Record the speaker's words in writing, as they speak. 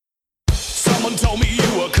Someone told me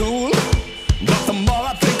you were cool, but the more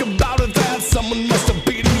I think about it, that someone must have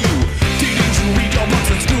beaten you. Didn't you read your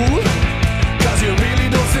books at school? Cause you really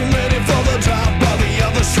don't seem ready for the drop of the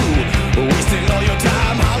other shoe. Wasting all your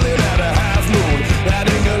time howling at a half moon,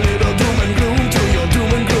 adding a little doom and gloom to your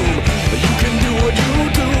doom and gloom. You can do what you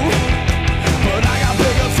do, but I got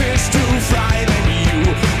bigger fish to fry than you,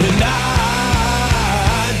 and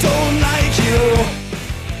I don't like you.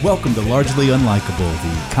 Welcome to Largely Unlikable,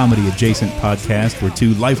 the comedy-adjacent podcast where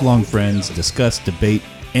two lifelong friends discuss, debate,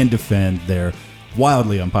 and defend their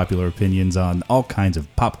wildly unpopular opinions on all kinds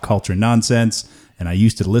of pop culture nonsense. And I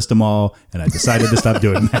used to list them all, and I decided to stop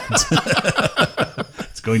doing that.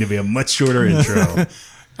 It's going to be a much shorter intro.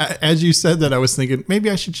 As you said that, I was thinking maybe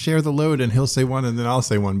I should share the load and he'll say one and then I'll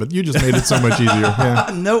say one. But you just made it so much easier. Yeah.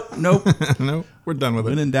 Nope. No, we're done with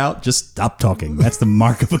When it. in doubt, just stop talking. That's the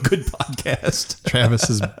mark of a good podcast.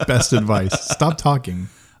 Travis's best advice. Stop talking.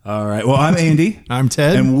 All right. Well, I'm Andy. I'm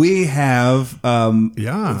Ted. And we have,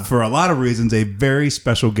 for a lot of reasons, a very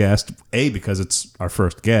special guest. A, because it's our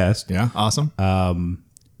first guest. Yeah, awesome.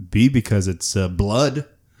 B, because it's blood.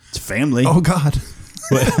 It's family. Oh, God.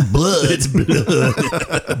 Blood. It's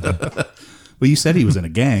blood. Well, you said he was in a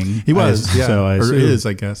gang. He was, yeah. So I or assume. is,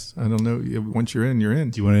 I guess. I don't know. Once you're in, you're in.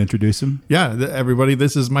 Do you want to introduce him? Yeah, everybody,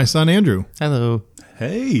 this is my son, Andrew. Hello.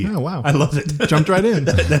 Hey. Oh, wow. I love it. Jumped right in.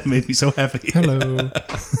 That made me so happy. Hello.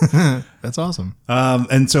 That's awesome.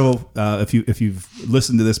 And so if you've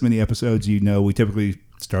listened to this many episodes, you know we typically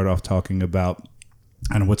start off talking about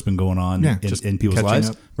kind of what's been going on just in people's catching lives,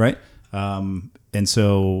 up. right? And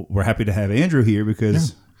so we're happy to have Andrew here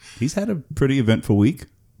because he's had a pretty eventful week.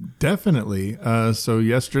 Definitely. So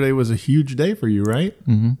yesterday was a huge day for you, right?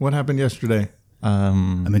 Mm-hmm. What happened yesterday?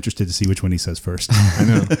 I'm interested to see which one he says first. I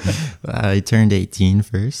know. I turned 18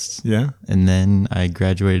 first. Yeah. And then I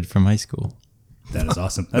graduated from high school. That is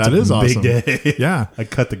awesome. That's That a is big awesome. day. Yeah. I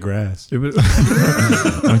cut the grass. It was.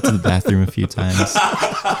 I went to the bathroom a few times.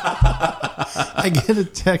 I get a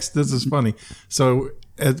text. This is funny. So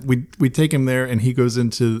we take him there, and he goes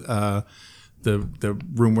into the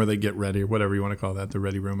room where they get ready, or whatever you want to call that, the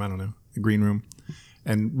ready room. I don't know, the green room.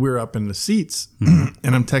 And we're up in the seats, and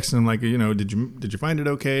I'm texting him like, did you find it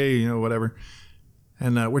okay? Whatever.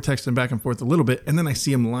 And we're texting back and forth a little bit, and then I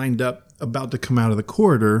see him lined up, about to come out of the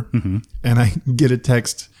corridor, and I get a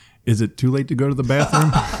text. Is it too late to go to the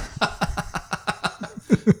bathroom?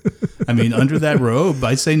 I mean, under that robe,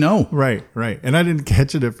 I say no. Right. And I didn't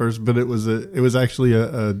catch it at first, but it was actually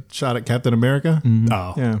a shot at Captain America.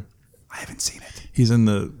 Oh, Yeah. I haven't seen it. He's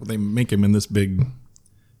they make him in this big, I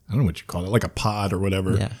don't know what you call it, like a pod or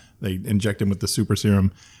whatever. Yeah. They inject him with the super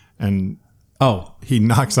serum, and Oh, he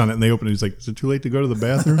knocks on it, and they open it. He's like, is it too late to go to the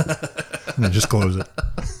bathroom? And they just close it.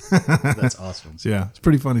 that's awesome. So, yeah, it's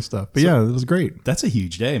pretty funny stuff. But yeah, it was great. That's a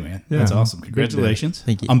huge day, man. Yeah. That's awesome. Big Congratulations.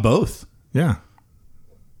 Thank you. On both. Yeah.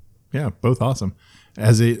 Yeah, both awesome.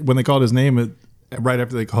 When they called his name, right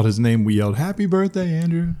after they called his name, we yelled, "Happy birthday,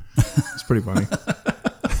 Andrew." It's pretty funny.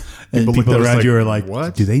 And looked people at us around like, you are like,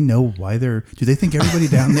 "What? Do they know why do they think everybody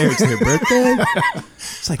down there, it's their birthday?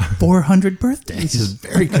 It's like 400 birthdays. This is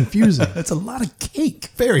very confusing. That's a lot of cake.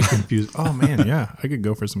 Very confusing. Oh, man, yeah. I could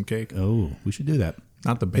go for some cake. Oh, we should do that.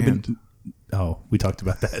 Not the band. Oh, we talked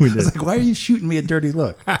about that. We I was did. like, why are you shooting me a dirty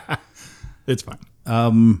look? It's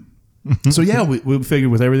fine. So yeah, we figured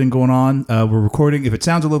with everything going on, we're recording. If it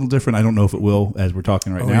sounds a little different, I don't know if it will as we're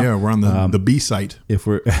talking right Oh, now. yeah, we're on the B site. If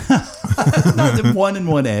we're the 1 and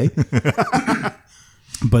 1A.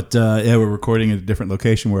 But yeah, we're recording at a different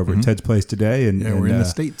location wherever Ted's place today. And Yeah, we're in the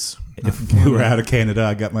States. If we were out of Canada,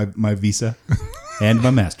 I got my Visa and my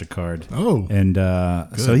MasterCard. Oh. And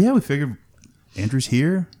so yeah, we figured Andrew's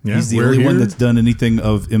here. Yeah, He's the we're only one here. that's done anything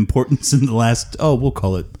of importance in the last, we'll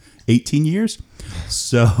call it 18 years.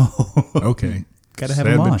 So Okay. gotta have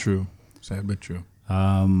Sad him but on. true. Sad but true.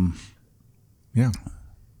 Yeah.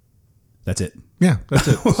 That's it. Yeah, that's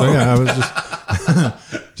it. So yeah, I was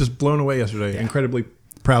just just blown away yesterday. Incredibly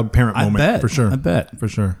proud parent I moment bet. for sure. I bet. For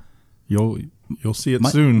sure. You'll see it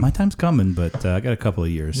soon. My time's coming, but I got a couple of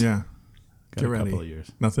years. Yeah. Got Get a ready. couple of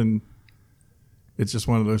years. Nothing. It's just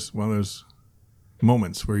one of those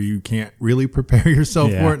moments where you can't really prepare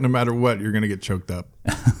yourself Yeah. for it. No matter what, you're going to get choked up.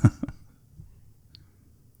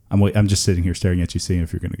 I'm just sitting here staring at you, seeing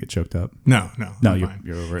if you're going to get choked up. No, I'm you're fine.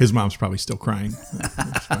 over it. His mom's probably still crying.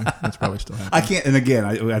 That's fine. That's probably still happening. I can't. And again,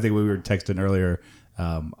 I think we were texting earlier.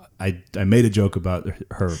 I made a joke about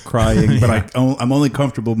her crying, but I'm only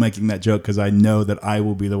comfortable making that joke because I know that I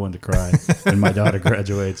will be the one to cry when my daughter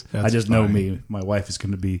graduates. I That's just know fine. me. My wife is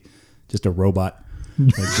going to be just a robot.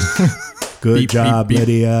 Like, just, good Beep, job, beep, beep.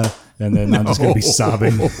 Lydia. And then I'm just going to be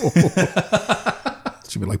sobbing.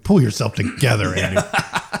 She'd be like, pull yourself together, Andy.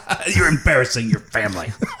 You're embarrassing your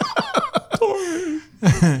family.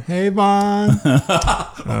 Hey, Vaughn.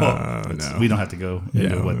 We don't have to go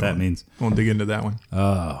into what that means. Won't dig into that one.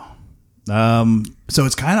 So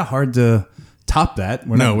it's kind of hard to top that.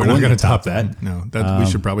 We're not going to top that. No, we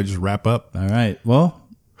should probably just wrap up. All right. Well,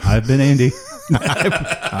 I've been Andy.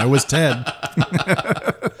 I was Ted.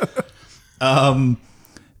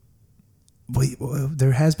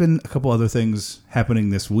 There has been a couple other things happening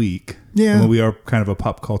this week. Yeah. Well, we are kind of a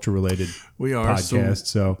pop culture related podcast.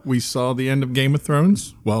 So we saw the end of Game of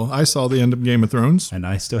Thrones. Well, I saw the end of Game of Thrones. And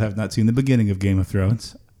I still have not seen the beginning of Game of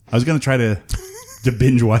Thrones. I was going to try to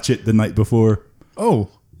binge watch it the night before. Oh.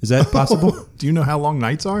 Is that possible? Do you know how long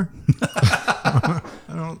nights are? I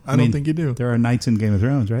don't think you do. There are nights in Game of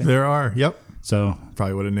Thrones, right? There are. Yep. So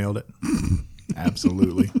probably would have nailed it.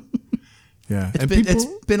 Absolutely. Yeah. It's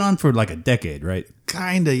been on for like a decade, right?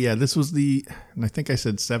 Kinda, yeah. This was and I think I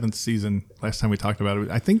said 7th season last time we talked about it.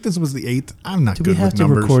 I think this was the 8th. I'm not good with numbers. Do we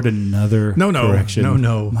have to record another correction?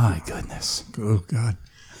 No. My goodness. Oh, God.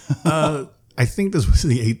 I think this was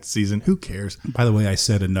the 8th season. Who cares? By the way, I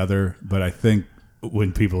said another, but I think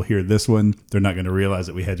when people hear this one, they're not going to realize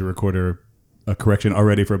that we had to record a correction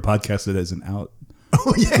already for a podcast that isn't out.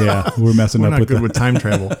 Oh, yeah. Yeah, we're messing up with that. We're not good with time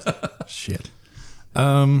travel. Shit.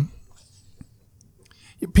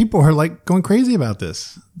 People are like going crazy about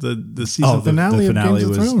this. The season finale of Game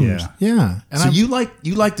of Thrones. Yeah. And so you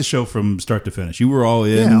like the show from start to finish. You were all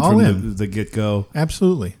in from the get go.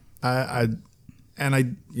 Absolutely. I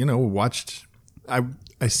watched.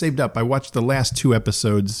 I saved up. I watched the last 2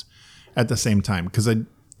 episodes at the same time because I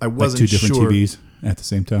wasn't like 2 different sure. TVs at the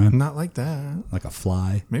same time. Not like that. Like a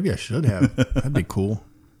fly. Maybe I should have. That'd be cool.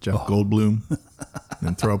 Jeff Goldblum, and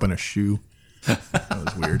then throw up in a shoe. That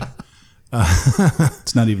was weird.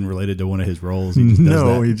 It's not even related to one of his roles. He just does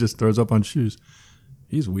that. He just throws up on shoes.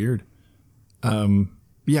 He's weird. So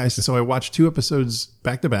I watched 2 episodes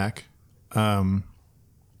back to back. And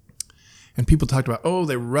people talked about,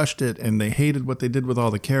 they rushed it and they hated what they did with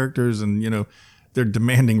all the characters. And, they're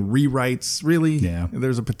demanding rewrites. Really? Yeah.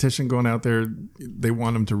 There's a petition going out there. They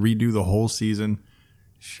want them to redo the whole season.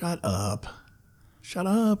 Shut up.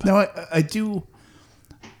 No, I do.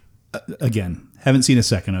 Again, haven't seen a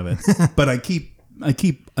second of it, but I keep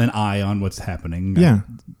an eye on what's happening. Yeah.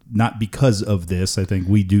 Not because of this. I think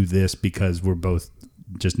we do this because we're both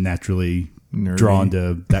just naturally nerdy, drawn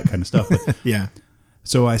to that kind of stuff. But, yeah.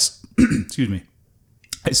 So excuse me.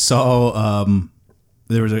 I saw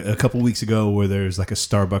there was a couple weeks ago where there's like a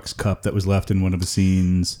Starbucks cup that was left in one of the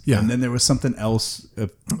scenes. Yeah. And then there was something else.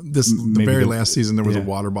 The very last season, there was a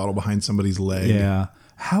water bottle behind somebody's leg. Yeah.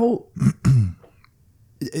 How?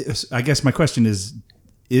 I guess my question is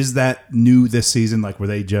that new this season? Like, were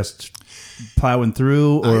they just plowing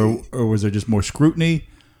through, or was there just more scrutiny?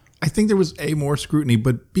 I think there was more scrutiny,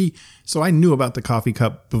 but so I knew about the coffee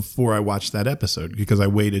cup before I watched that episode because I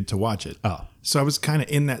waited to watch it. Oh. So I was kind of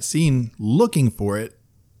in that scene looking for it,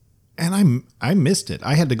 and I missed it.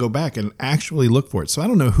 I had to go back and actually look for it. So I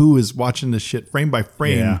don't know who is watching this shit frame by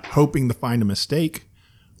frame, hoping to find a mistake,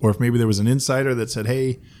 or if maybe there was an insider that said,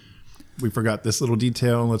 hey, we forgot this little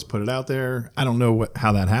detail, let's put it out there. I don't know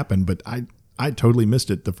how that happened, but I totally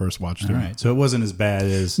missed it the first watch through. All right. So it wasn't as bad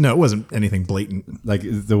as... No, it wasn't anything blatant. Like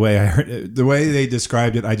the way they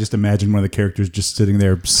described it, I just imagined one of the characters just sitting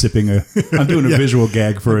there sipping I'm doing a visual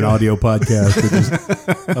gag for an audio podcast. They're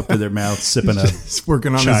just up to their mouth sipping just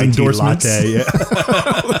working on chai his endorsements. Latte. Yeah.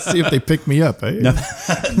 Let's see if they pick me up. Eh?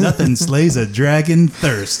 Nothing slays a dragon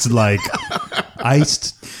thirst like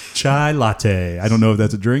iced chai latte. I don't know if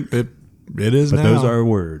that's a drink. It is, but now. Those are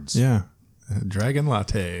words. Yeah, dragon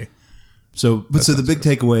latte. So the big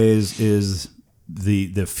takeaway is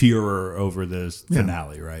the furor over the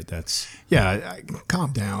finale, right? That's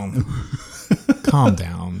calm down. Calm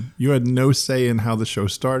down. You had no say in how the show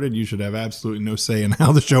started. You should have absolutely no say in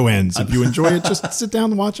how the show ends. If you enjoy it, just sit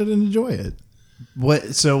down and watch it and enjoy it.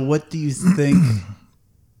 What do you think?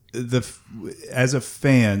 As a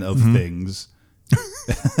fan of things.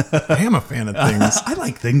 I am a fan of things. I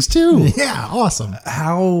like things too. Yeah, awesome.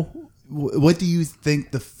 What do you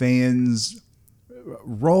think the fans'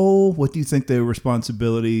 role? What do you think their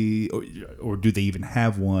responsibility, or do they even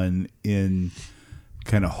have one in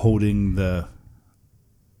kind of holding the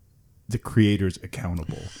creators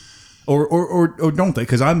accountable, or don't they?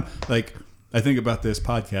 Because I'm like, I think about this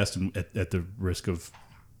podcast, and at the risk of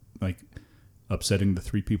like upsetting the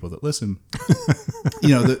 3 people that listen,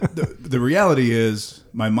 the reality is,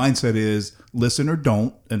 my mindset is listen or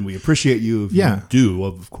don't, and we appreciate you if you do,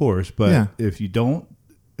 of course, but if you don't,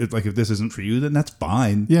 if this isn't for you, then that's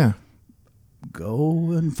fine. Yeah.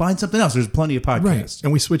 go and find something else. There's plenty of podcasts. Right.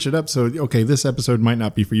 And we switch it up. So, okay, this episode might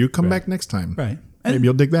not be for you. Come back next time. Right. And Maybe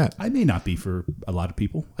you'll dig that. I may not be for a lot of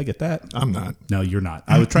people. I get that. I'm not. No, you're not.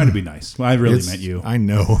 I was trying to be nice. Well, I really meant you. I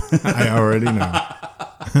know. I already know.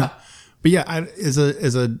 But yeah, as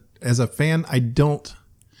a fan, I don't.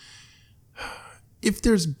 If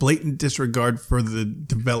there's blatant disregard for the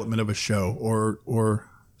development of a show or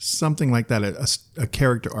something like that, a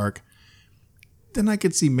character arc, then I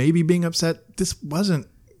could see maybe being upset. This wasn't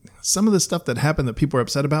some of the stuff that happened that people are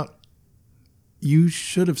upset about. You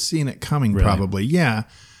should have seen it coming, Really? probably. Yeah.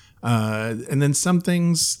 And then some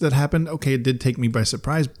things that happened, okay, it did take me by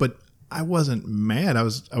surprise, but I wasn't mad. I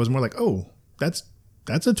was more like, oh, that's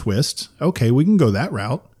a twist. Okay, we can go that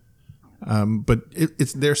route. But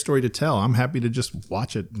it's their story to tell. I'm happy to just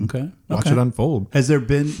watch it. Watch it unfold. Has there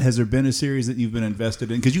been a series that you've been invested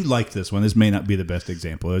in? Because you like this one. This may not be the best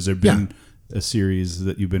example. Has there been a series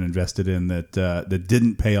that you've been invested in that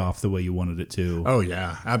didn't pay off the way you wanted it to? Oh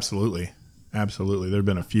yeah, absolutely. Absolutely. There've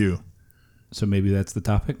been a few. So maybe that's the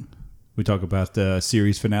topic. We talk about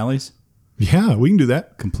series finales Yeah, we can do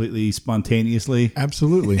that. completely spontaneously.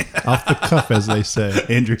 Absolutely. Off the cuff, as they say.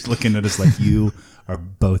 Andrew's looking at us like you are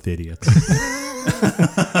both idiots.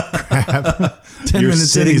 10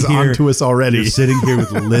 minutes in, he's on to us already. You're sitting here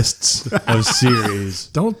with lists of series.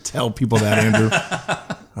 Don't tell people that, Andrew.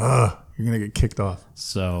 You're going to get kicked off.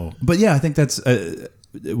 So, but yeah, I think that's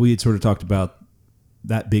we had sort of talked about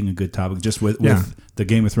that being a good topic, just with the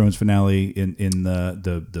Game of Thrones finale in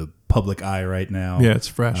the public eye right now. Yeah, it's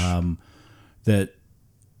fresh. That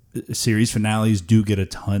series finales do get a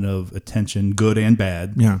ton of attention, good and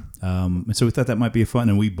bad. Yeah. And so we thought that might be fun,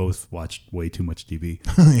 and we both watched way too much TV.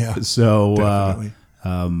 Yeah. So, Definitely.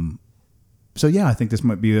 so yeah, I think this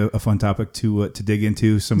might be a fun topic to dig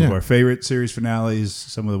into. Some of Yeah. our favorite series finales,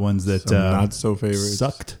 some of the ones that Some not so favorites.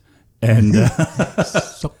 sucked, and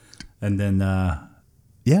and then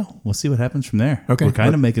yeah, we'll see what happens from there. Okay. We're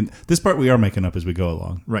kind of making this part. We are making up as we go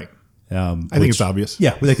along. Right. I I think it's obvious.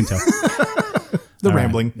 Yeah, well, they can tell. The All right.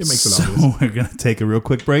 rambling. It makes it So obvious. we're going to take a real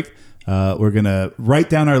quick break. We're going to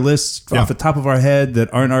write down our lists Yeah. off the top of our head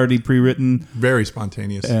that aren't already pre-written, Very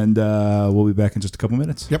spontaneous. and we'll be back in just a couple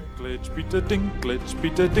minutes. Yep. Glitch Peter Dink, glitch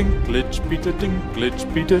Peter Dink, glitch Peter Dink, glitch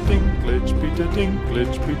Peter Dink, glitch Peter Dink,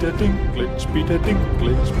 glitch Peter Dink, glitch Peter Dink,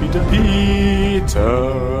 glitch Peter Dink, glitch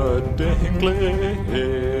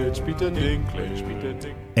Peter Dink, glitch Peter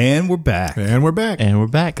Dink. And we're back. And we're back. And we're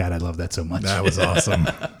back. God, I love that so much. That was awesome.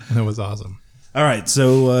 That was awesome. All right,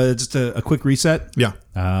 so just a quick reset. Yeah.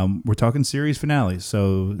 We're talking series finales.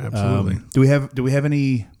 So Absolutely. do we have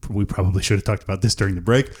any? We probably should have talked about this during the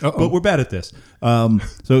break, Uh-oh. but we're bad at this. So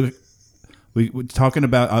we're talking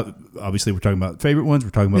about obviously we're talking about favorite ones.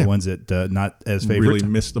 We're talking about ones that not as favorite. Really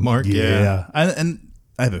missed the mark. Yeah. And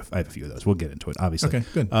I have a few of those. We'll get into it, obviously. Okay,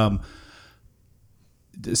 good.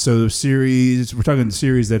 So series, we're talking the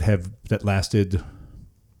series that lasted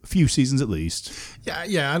a few seasons at least.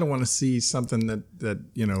 Yeah. I don't want to see something that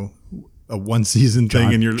a one season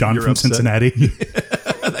thing and you're John you're from upset. Cincinnati.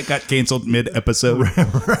 That got canceled mid-episode. Right.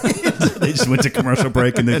 They just went to commercial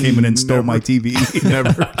break and they came in and stole my TV.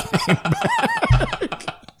 Never came back.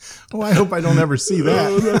 Oh, I hope I don't ever see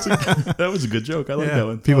that. That was a good joke. I like that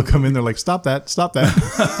one. People come in, they're like, stop that.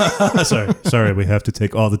 Sorry. We have to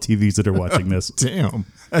take all the TVs that are watching this. Damn,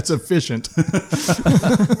 that's efficient.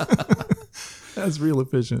 That's real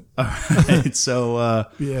efficient. Right, so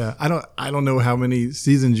Yeah, I don't know how many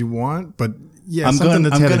seasons you want, but yeah, I'm something going.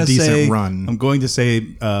 that's had a decent say, run. I'm going to say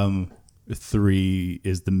 3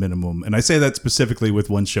 is the minimum, and I say that specifically with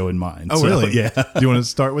one show in mind. Oh, So, really? Yeah. Do you want to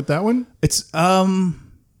start with that one? It's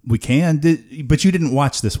we can, but you didn't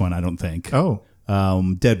watch this one, I don't think. Oh,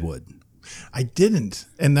 Deadwood. I didn't,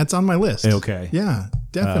 and that's on my list. Okay. Yeah,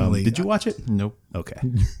 definitely. Did you watch it? Nope. Okay.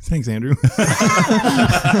 Thanks, Andrew.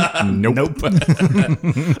 Nope.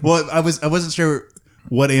 Well, I wasn't sure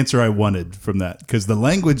what answer I wanted from that because the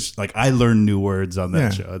language, like I learned new words on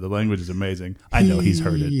that Yeah. show. The language is amazing. I know he's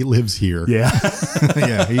heard it. He lives here. Yeah.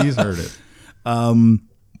 Yeah, he's heard it.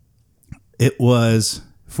 It was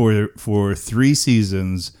for 3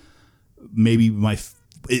 seasons, maybe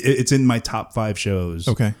it's in my top 5 shows.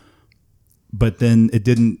 Okay. But then it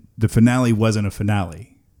didn't. The finale wasn't a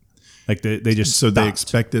finale. Like they just So they stopped.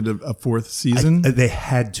 expected a 4th season? They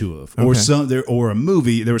had to have, or Okay. or a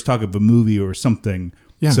movie. There was talk of a movie or something.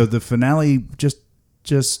 Yeah. So the finale just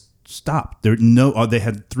stopped. They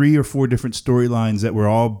had 3 or 4 different storylines that were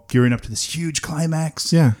all gearing up to this huge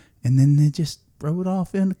climax. Yeah. And then they just rode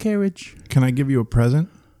off in a carriage. Can I give you a present?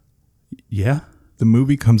 Yeah. The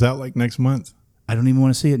movie comes out like next month. I don't even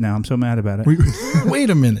want to see it now. I'm so mad about it. Wait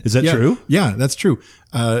a minute. Is that Yeah, true? Yeah, that's true.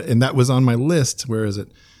 And that was on my list. Where is it?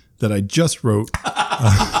 That I just wrote.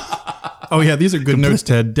 Oh yeah, these are good notes,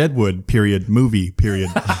 Ted. Deadwood, period. Movie, period.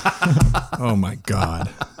 Oh my God.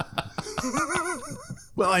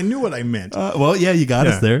 Well, I knew what I meant. Well, yeah, you got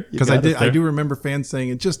us there. You Because got us I there. do remember fans saying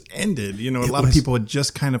it just ended. You know, a lot of was- people had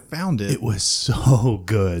just kind of found it. It was so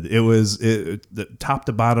good. It was the top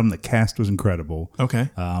to bottom. The cast was incredible. Okay.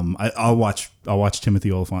 I'll watch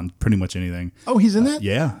Timothy Olyphant pretty much anything. Oh, he's in that?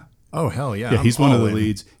 Yeah, Oh, hell yeah. yeah, I'm he's one of all the in.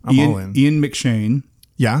 leads. I'm all in. Ian McShane,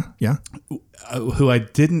 Yeah, yeah. who I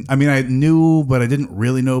knew, but I didn't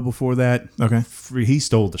really know before that. Okay. He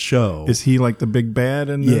stole the show. Is he like the big bad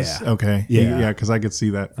in this? Yeah. Okay. Yeah. Yeah, because I could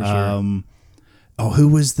see that for sure. Who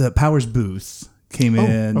was the Powers Booth came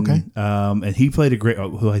in? okay. And he played a great.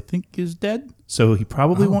 Who I think is dead, so he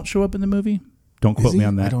probably won't show up in the movie. Don't Is quote he? me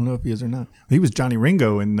on that. I don't know if he is or not. He was Johnny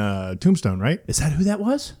Ringo in Tombstone, right? Is that who that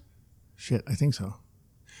was? Shit, I think so.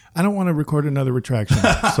 I don't want to record another retraction,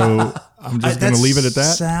 so I'm just going to leave it at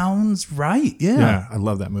that. Sounds right. Yeah. Yeah, I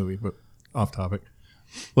love that movie, but off topic.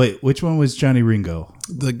 Wait, which one was Johnny Ringo?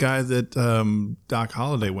 The guy that Doc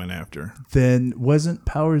Holliday went after. Then wasn't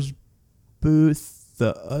Powers Booth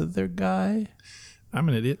the other guy? I'm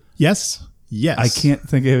an idiot. Yes. Yes. I can't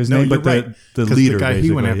think of his No, name, you're but right. the 'Cause leader the guy he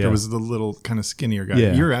basically, went after yeah. was the little kind of skinnier guy.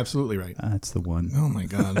 Yeah. You're absolutely right. That's the one. Oh my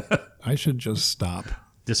God. I should just stop.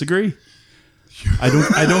 Disagree. I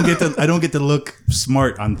don't get to look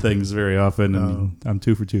smart on things very often, and I'm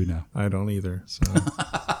 2 for 2 now. I don't either. So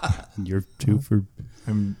And you're 2 for.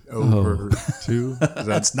 I'm over 2.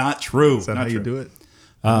 That's not true. Is that how you do it?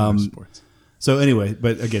 Sports. So anyway,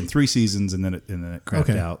 but again, 3 seasons and then it crapped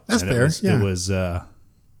Okay. out. That's And fair, yeah. It was.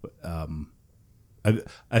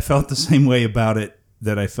 I felt the same way about it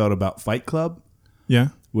that I felt about Fight Club, Yeah.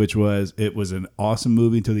 which was it was an awesome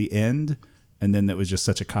movie to the end, and then it was just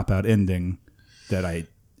such a cop out ending that I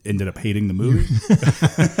ended up hating the movie.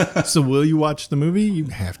 So will you watch the movie? You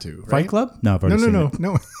have to. Right? Fight Club? No, I've No, already no, seen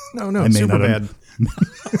no, it. no. I may Super not bad.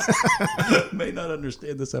 May not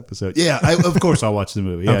understand this episode. Yeah, of course I'll watch the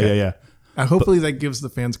movie. Yeah, Okay. yeah. Hopefully that gives the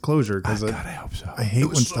fans closure because God, I hope so. I hate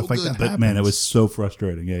when stuff like that But happens. man, it was so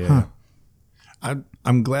frustrating. Yeah.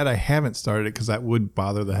 I'm glad I haven't started it because that would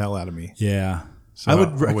bother the hell out of me. Yeah. So I would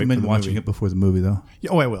I'll wait for recommend the watching movie. it before the movie, though.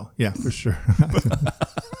 Yeah, oh, I will. Yeah, for sure.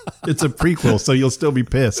 It's a prequel, so you'll still be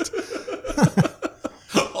pissed.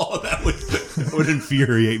 Oh, that would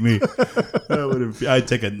infuriate me. I'd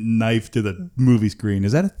take a knife to the movie screen.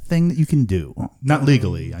 Is that a thing that you can do? Not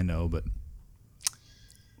legally, I know, but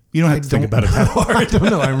you don't have to think about it that hard. I don't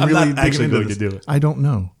know. I'm really not digging actually into going this. to do it. I don't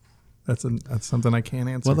know. That's something I can't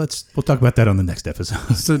answer. Well, we'll talk about that on the next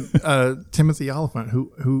episode. So Timothy Olyphant,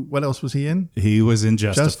 who what else was he in? He was in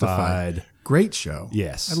Justified. Great show.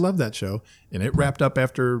 Yes. I love that show. And it wrapped up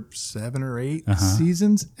after 7 or 8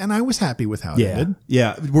 seasons, and I was happy with how it Yeah, ended.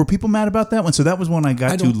 yeah. Were people mad about that one? So that was one I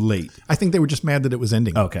got to late. I think they were just mad that it was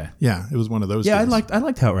ending. Okay. Yeah, it was one of those. Yeah, deals. I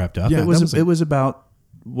liked how it wrapped up. Yeah, it was that was it was about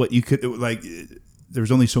what you could like. There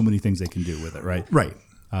was only so many things they can do with it, right? Right.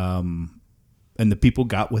 And the people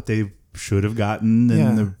got what they should have gotten, Yeah.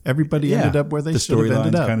 and Everybody ended up where they the should have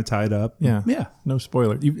ended storyline's up. kind of tied up. Yeah. yeah. No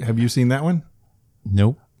spoiler. Have you seen that one?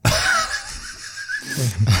 Nope.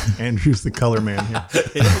 Andrew's the color man here.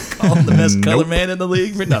 They don't call him the best color man in the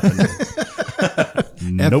league for nothing.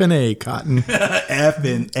 F and A, Cotton. F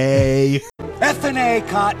and A. F&A,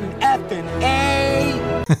 Cotton, F&A.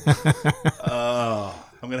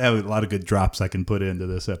 I'm gonna have a lot of good drops I can put into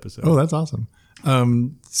this episode. Oh, that's awesome.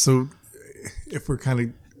 So if we're kind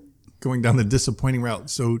of going down the disappointing route,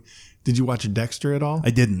 so did you watch Dexter at all? I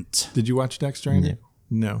didn't. Did you watch Dexter? Andy?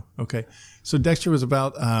 No. Okay. So Dexter was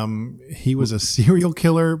about he was a serial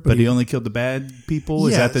killer, But he only killed the bad people.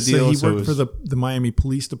 Is that the deal? So he worked it for was- the Miami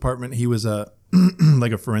Police Department. He was a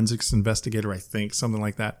like a forensics investigator, I think, something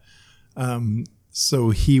like that. So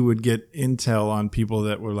he would get intel on people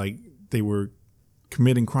that were like they were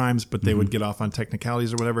committing crimes, but they would get off on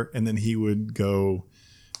technicalities or whatever, and then he would go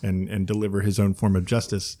and deliver his own form of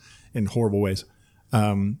justice in horrible ways.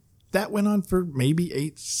 That went on for maybe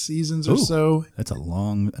 8 seasons or Ooh. so. That's a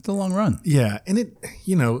long run. Yeah, and it,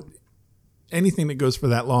 anything that goes for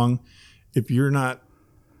that long, if your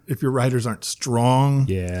writers aren't strong,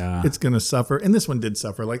 Yeah. it's going to suffer. And this one did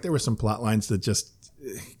suffer. Like there were some plot lines that just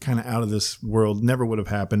kind of out of this world, never would have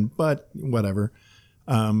happened, but whatever.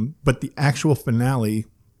 But the actual finale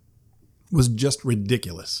was just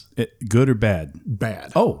ridiculous. Good or bad?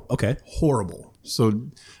 Bad. Oh, okay. Horrible. So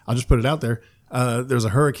I'll just put it out there. There's a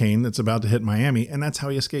hurricane that's about to hit Miami, and that's how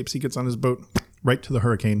he escapes. He gets on his boat right to the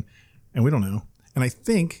hurricane, and we don't know. And I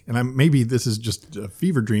think, maybe this is just a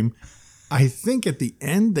fever dream, I think at the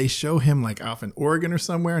end they show him like off in Oregon or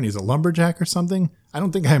somewhere, and he's a lumberjack or something. I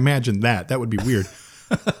don't think I imagined that. That would be weird.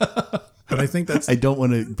 But I think that's. I don't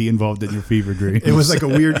want to be involved in your fever dream. It was like a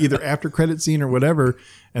weird either after credit scene or whatever,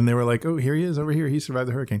 and they were like, "Oh, here he is over here. He survived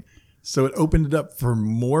the hurricane." So it opened it up for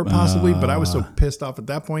more possibly. But I was so pissed off at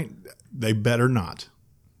that point. They better not.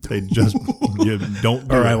 They just you don't.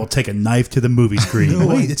 Do All right, it. we'll take a knife to the movie screen. No,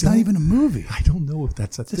 Wait, I it's not even a movie. I don't know if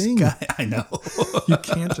that's a thing. Guy, I know. You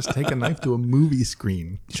can't just take a knife to a movie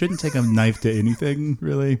screen. Shouldn't take a knife to anything,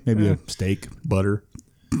 really. Maybe a steak. Butter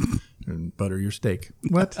and butter your steak.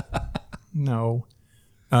 What? No.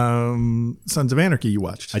 Sons of Anarchy you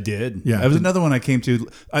watched. I did. Yeah. That was another one I came to.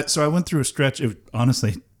 So I went through a stretch of,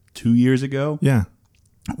 honestly, 2 years ago Yeah.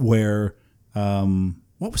 where,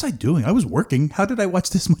 what was I doing? I was working. How did I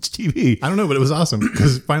watch this much TV? I don't know, but it was awesome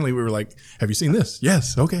because finally we were like, have you seen this?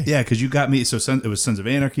 Yes. Okay. Yeah, because you got me. So it was Sons of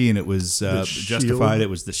Anarchy, and it was Justified. Shield. It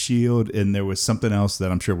was The Shield, and there was something else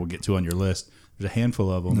that I'm sure we'll get to on your list. There's a handful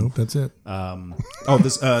of them. Nope, that's it.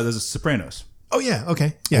 There's a Sopranos. Oh, yeah.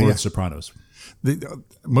 Okay. Yeah. Or Yeah. The Sopranos.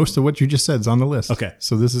 Most of what you just said is on the list. Okay.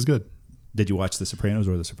 So this is good. Did you watch The Sopranos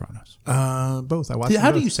or The Sopranos? Both. I watched Yeah,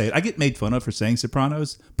 how them do you both. say it? I get made fun of for saying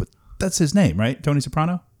Sopranos, but that's his name, right? Tony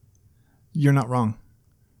Soprano? You're not wrong.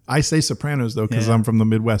 I say Sopranos, though, because Yeah. I'm from the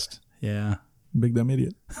Midwest. Yeah. Big dumb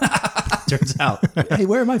idiot. Turns out. Hey,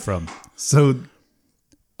 where am I from? So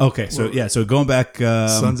Okay, so going back,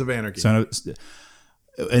 Sons of Anarchy.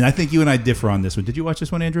 And I think you and I differ on this one. Did you watch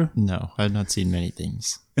this one, Andrew? No, I've not seen many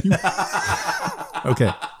things.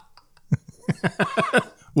 Okay.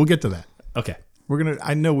 We'll get to that. Okay.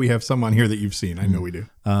 I know we have some on here that you've seen. I know we do.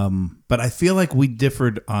 But I feel like we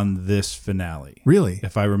differed on this finale. Really?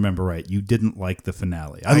 If I remember right. You didn't like the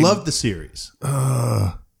finale. I loved the series.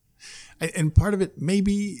 And part of it,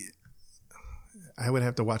 maybe I would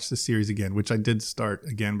have to watch the series again, which I did start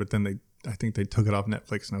again, but then I think they took it off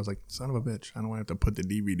Netflix, and I was like, son of a bitch, I don't want to have to put the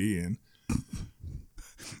DVD in.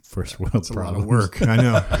 First world It's a lot of work. I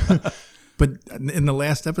know. But in the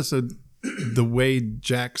last episode, the way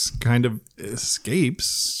Jax kind of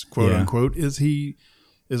escapes, quote Yeah. unquote, is he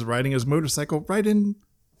is riding his motorcycle right into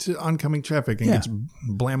oncoming traffic and Yeah. gets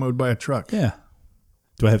blammoed by a truck. Yeah.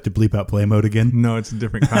 Do I have to bleep out play mode again? No, it's a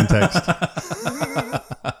different context.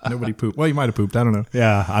 Nobody pooped. Well, you might have pooped. I don't know.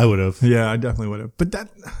 Yeah, I would have. Yeah, I definitely would have. But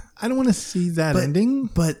I don't want to see that ending.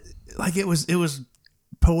 But like it was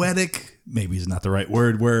poetic. Maybe is not the right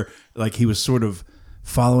word. Where like he was sort of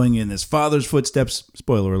following in his father's footsteps.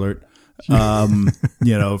 Spoiler alert.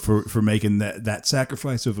 For making that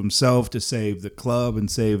sacrifice of himself to save the club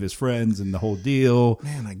and save his friends and the whole deal.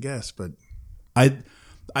 Man, I guess, but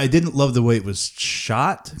I didn't love the way it was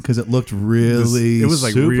shot because it looked really it was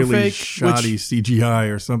like super really fake, shoddy CGI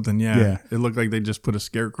or something. Yeah. Yeah. It looked like they just put a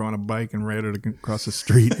scarecrow on a bike and ran it across the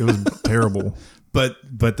street. It was terrible. But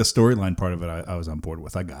the storyline part of it, I was on board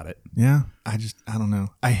with. I got it. Yeah. I don't know.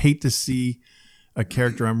 I hate to see a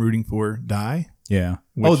character I'm rooting for die. Yeah.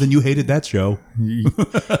 Then you hated that show.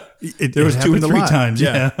 There was 2 or 3 times.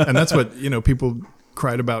 Yeah. And that's what, people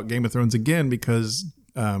cried about Game of Thrones again because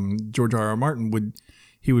George R.R. Martin would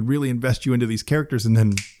really invest you into these characters and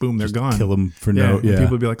then boom, they're gone. Kill them for Yeah. no. And Yeah.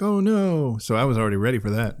 people would be like, oh no. So I was already ready for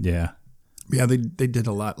that. Yeah. Yeah. They did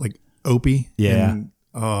a lot like Opie. Yeah. And,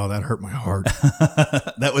 oh, that hurt my heart.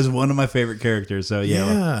 That was one of my favorite characters. So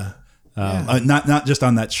yeah. Yeah. Not just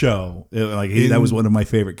on that show. That was one of my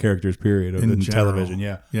favorite characters. Period in general. television.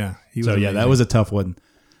 Yeah. Yeah. He was So yeah, amazing. that was a tough one.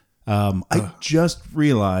 I just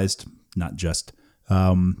realized, not just,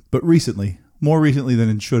 but more recently than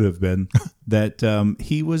it should have been, that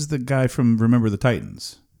he was the guy from Remember the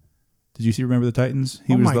Titans. Did you see Remember the Titans?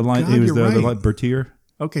 He Oh was my the line. God, He was you're the right. Bertier.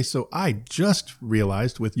 Okay, so I just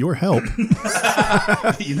realized with your help,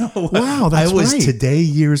 You know, Wow, that's I was right. today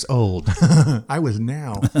years old. I was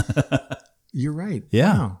now. You're right.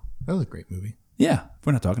 Yeah. Wow, that was a great movie. Yeah,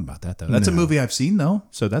 we're not talking about that though. That's a movie I've seen though,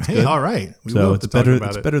 so that's Hey, good. all right. We will So have it's to talk better. about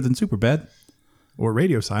It's it. better than Superbad. Or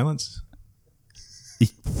Radio Silence.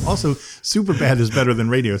 Also, Superbad is better than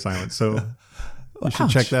Radio Silence, so you should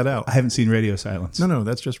check that out. I haven't seen Radio Silence. No,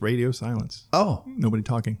 that's just Radio Silence. Oh, Nobody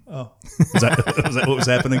talking. was that what was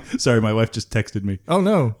happening? Sorry, my wife just texted me. Oh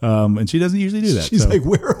no. And she doesn't usually do that. She's so. like,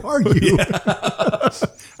 where are you?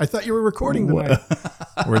 I thought you were recording tonight.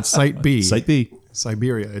 We're at Site B. Site B.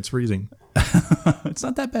 Siberia. It's freezing. It's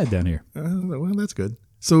not that bad down here. Well, that's good.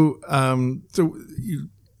 So,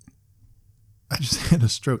 I just had a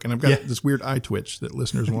stroke, and I've got this weird eye twitch that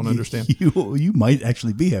listeners won't understand. You might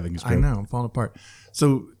actually be having a stroke. I know, I'm falling apart.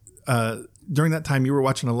 So, during that time, you were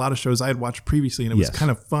watching a lot of shows I had watched previously, and it was Yes. kind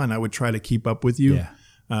of fun. I would try to keep up with you, Yeah.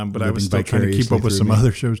 but I was Living still trying to keep up vicariously with through some me.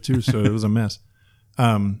 other shows too, so it was a mess.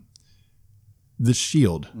 The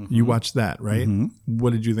Shield. You watched that, right?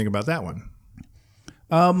 What did you think about that one?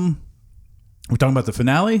 We're talking about the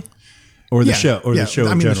finale or the show or the show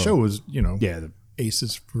I in mean, general? the show was, Yeah.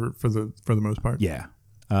 aces for the most part. Yeah.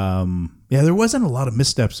 There wasn't a lot of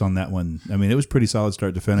missteps on that one. I mean, it was pretty solid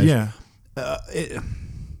start to finish. Yeah.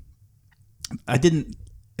 I didn't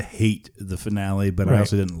hate the finale, but I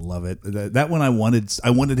also didn't love it. That one I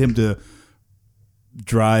wanted him to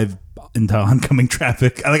drive into oncoming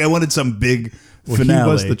traffic. I wanted some big finale.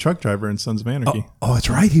 He was the truck driver in Sons of Anarchy. Oh, that's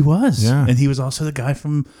right, he was. Yeah. And he was also the guy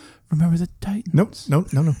from Remember the Titans.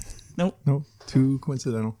 Nope. Too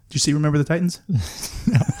coincidental. Did you see Remember the Titans?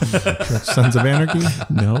 Sons of Anarchy?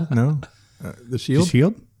 No. The Shield? The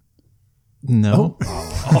Shield? No.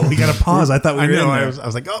 Oh, we got to pause. I thought we I were know. in I there.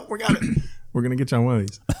 was like, oh, we got it. We're going to get you on one of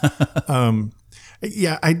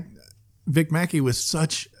these. Vic Mackey was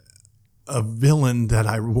such a villain that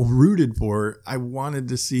I rooted for. I wanted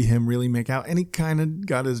to see him really make out, and he kind of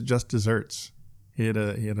got his just desserts. He had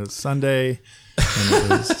a Sunday, and it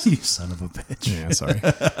was, You son of a bitch. yeah, sorry.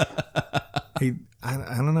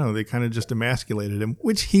 I don't know. They kind of just emasculated him,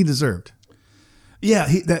 which he deserved. Yeah,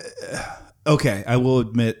 okay, I will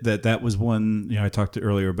admit that was one. I talked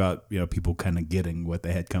earlier about people kind of getting what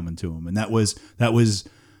they had coming to them, and that was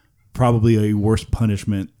probably a worse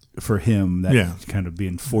punishment for him. That kind of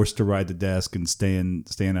being forced to ride the desk and staying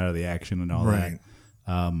out of the action and all that.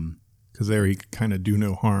 Because there he could kind of do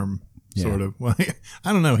no harm. Sort of. Well,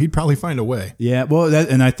 I don't know. He'd probably find a way. Yeah, well,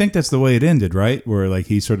 and I think that's the way it ended, right? Where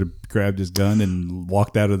he sort of grabbed his gun and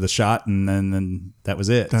walked out of the shot, and then that was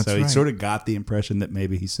it. That's so he right. sort of got the impression that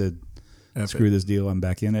maybe he said, "Screw this deal, I'm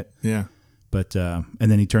back in it." Yeah. But and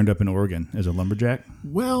then he turned up in Oregon as a lumberjack.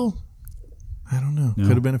 Well, I don't know.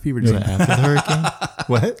 Could have been a fever Was dream. it after the hurricane?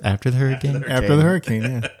 What? After the hurricane? After the hurricane,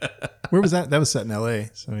 yeah. Where was that? That was set in L.A.,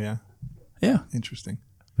 so yeah. Yeah, Interesting.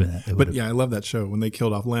 but Yeah, I love that show when they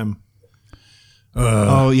killed off Lem.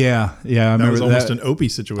 oh yeah, I That remember was almost that. an Opie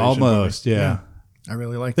situation. Almost, yeah. I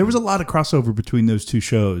really liked There it. was a lot of crossover between those two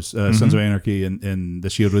shows, Sons of Anarchy and The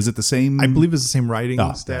Shield. Was it the same? I believe it's the same writing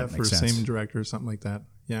Oh, staff that or makes sense. same director or something like that.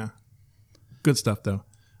 Yeah. Good stuff, though.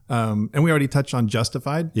 And we already touched on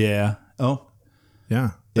Justified. Yeah. Oh,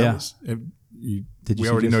 Yeah. Yeah. Did you we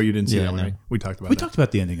see already know Just- you didn't see Yeah, that one, no. right? We talked about we that. talked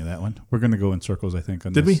about the ending of that one. We're going to go in circles, I think.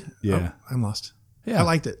 On Did this. we? Yeah, Oh, I'm lost. Yeah. I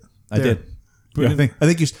liked it. I There. did. Yeah, I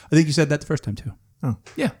think you said that the first time too. Oh,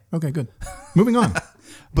 Yeah. okay, good. Moving on.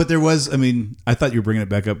 But there was, I thought you were bringing it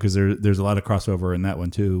back up because there's a lot of crossover in that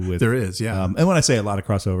one too. With There is, yeah. and when I say a lot of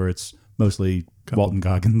crossover, it's mostly Walton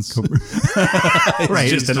Goggins, Right.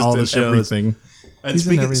 just in It's all the shows. everything. And He's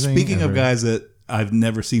in everything speaking of ever. guys that I've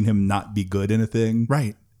never seen him not be good in a thing,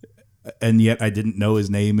 Right. and yet I didn't know his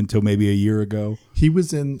name until maybe a year ago. He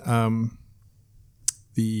was in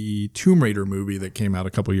the Tomb Raider movie that came out a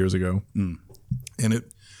couple years ago, and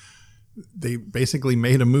they basically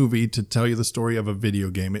made a movie to tell you the story of a video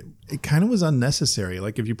game. It kind of was unnecessary.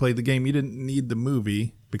 Like if you played the game, you didn't need the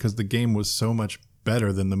movie because the game was so much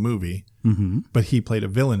better than the movie. Mm-hmm. But he played a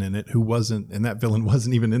villain in it who wasn't, and that villain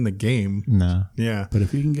wasn't even in the game. No. Yeah. But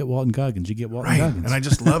if you can get Walton Goggins, you get Walton Right. Goggins. And I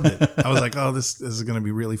just loved it. I was like, oh, this is going to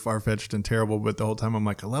be really far-fetched and terrible. But the whole time I'm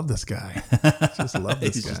like, I love this guy. Just love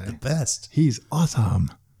this He's guy. just the best. He's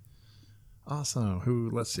awesome. Awesome.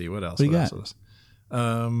 Let's see. What else? What do you got? else?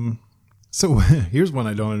 So here's one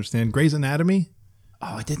I don't understand. Grey's Anatomy.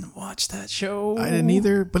 Oh, I didn't watch that show. I didn't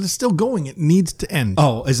either, but it's still going. It needs to end.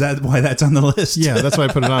 Oh, is that why that's on the list? Yeah, that's why I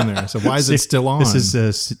put it on there. So why is it still on? This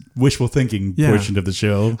is wishful thinking Yeah. portion of the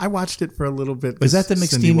show. I watched it for a little bit. Was that the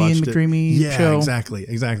Cindy McSteamy and watched it. McDreamy show? Yeah,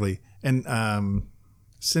 exactly. And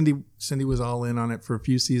Cindy was all in on it for a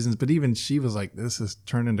few seasons, but even she was like, "This has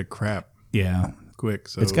turned into crap Yeah. quick."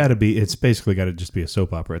 So It's got to be. It's basically got to just be a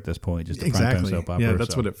soap opera at this point, just a primetime exactly. soap opera. Yeah,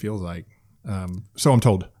 that's so. what it feels like. So I'm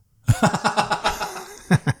told.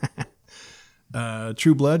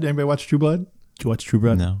 True Blood. Anybody watch True Blood? Did you watch True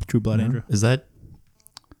Blood? No. True Blood, Andrew. Is that?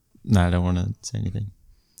 No, I don't want to say anything.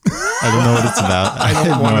 I don't know what it's about. I have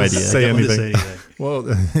no wanna idea. say anything. Well,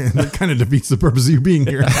 that kind of defeats the purpose of you being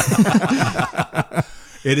here.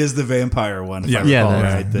 It is the vampire one. If Yeah. I Yeah, recall,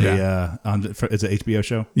 that's- right. It's an HBO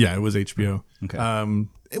show. Yeah, it was HBO. Okay.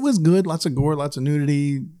 It was good. Lots of gore, lots of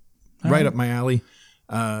nudity. Right up my alley.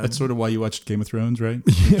 That's sort of why you watched Game of Thrones, right?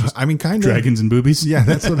 Yeah, I mean, kind of. Dragons and boobies. Yeah,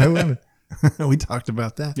 that's what I wanted. We talked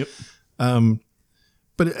about that. Yep.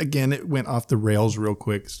 But again, it went off the rails real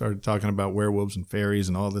quick. Started talking about werewolves and fairies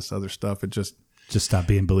and all this other stuff. It just, Just stopped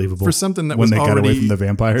being believable For something that when was they got away already- from the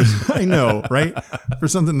vampires. I know, right? For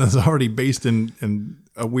something that's already based in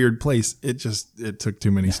a weird place, it took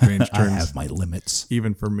too many strange I turns, have my limits.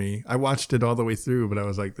 even for me. I watched it all the way through, but I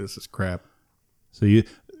was like, this is crap. So you,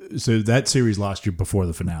 So that series lost you before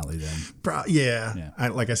the finale, then. Yeah.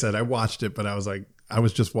 Like I said, I watched it, but I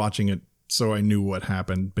was just watching it so I knew what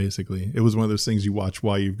happened. Basically, it was one of those things you watch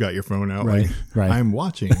while you've got your phone out. Right, Like, right. I'm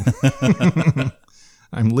watching.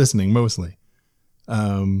 I'm listening mostly.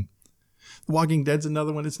 Walking Dead's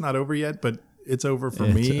another one. It's not over yet, but it's over for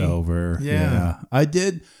me. It's over. Yeah. I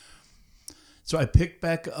did. So I picked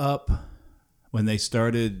back up when they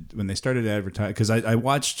started advertising, because I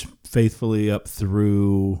watched faithfully up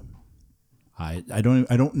through. I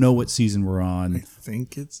don't know what season we're I on.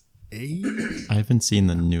 think it's 8. I haven't seen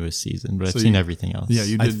the newest season, but I've So seen you- everything else. Yeah,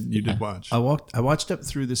 you did watch. I watched up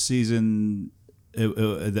through the season.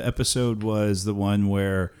 The episode was the one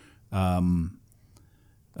where,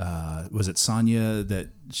 was it Sonya that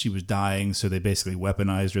she was dying? So they basically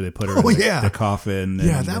weaponized her. They put her in the coffin. And,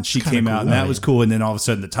 Yeah, that and was she kinda came out, cool. and that was cool. And then all of a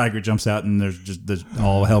sudden, the tiger jumps out, and there's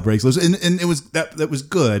all hell breaks loose. And it was that was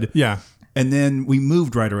good. Yeah. And then we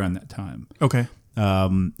moved right around that time. Okay.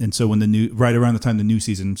 And so when right around the time the new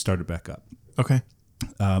season started back up. Okay.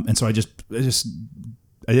 And so I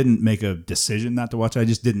didn't make a decision not to watch it. I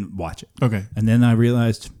just didn't watch it. Okay. And then I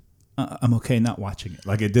realized I'm okay not watching it.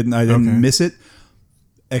 Like I didn't miss it.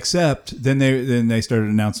 Except then they started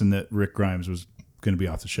announcing that Rick Grimes was going to be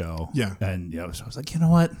off the show. Yeah. And so I was like, you know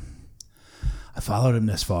what? I followed him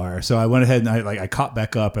this far, so I went ahead and I caught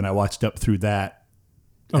back up and I watched up through that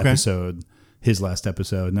episode, his last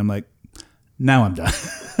episode, and I'm like, now I'm done.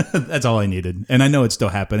 That's all I needed, and I know it's still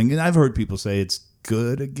happening. And I've heard people say it's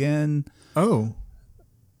good again. Oh.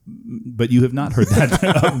 But you have not heard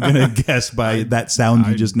that. I'm gonna guess by that sound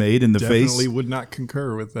you just made in the face. Definitely would not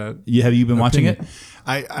concur with that. Have you been watching it?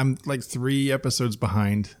 I'm like 3 episodes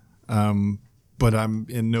behind, but I'm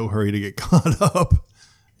in no hurry to get caught up.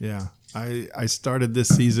 Yeah, I started this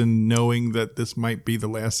season knowing that this might be the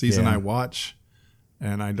last season I watch,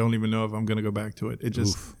 and I don't even know if I'm going to go back to it. It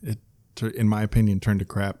just in my opinion, turned to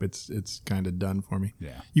crap. It's kind of done for me.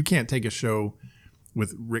 Yeah. You can't take a show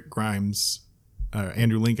with Rick Grimes,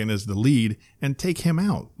 Andrew Lincoln as the lead, and take him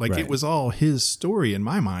out. Like Right. it was all his story in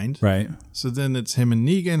my mind. Right. So then it's him and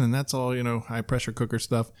Negan, and that's all, high pressure cooker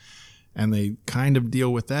stuff. And they kind of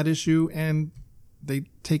deal with that issue, and they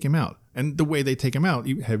take him out. And the way they take him out,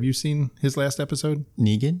 have you seen his last episode?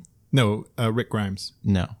 Negan? No, Rick Grimes.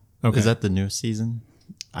 No. Okay. Is that the newest season?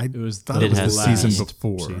 I It was thought it was the has season last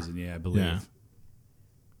before. Season, yeah, I believe. Yeah.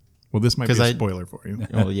 Well, this might be 'Cause a I- spoiler for you.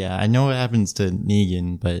 Well, yeah, I know what happens to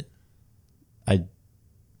Negan, but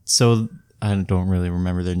I don't really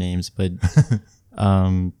remember their names, but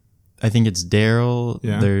I think it's Daryl.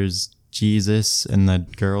 Yeah. There's Jesus and the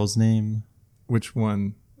girl's name. Which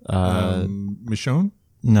one? Uh, Michonne?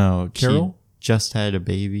 No, Carol? She just had a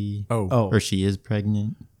baby. Oh, Or she is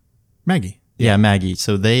pregnant. Maggie. Yeah, Maggie.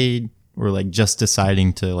 So they were like just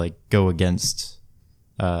deciding to like go against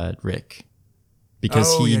Rick because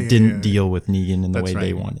Oh, he yeah, didn't deal with Negan in the That's way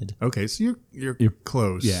they right. wanted. Okay, so you're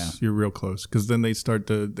close. Yeah. You're real close. Because then they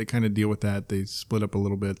kind of deal with that. They split up a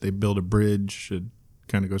little bit. They build a bridge. It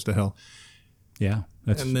kind of goes to hell. Yeah.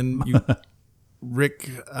 That's And then Rick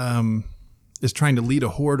is trying to lead a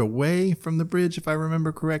horde away from the bridge, if I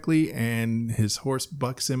remember correctly, and his horse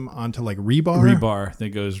bucks him onto like rebar that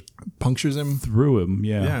goes punctures him. through him.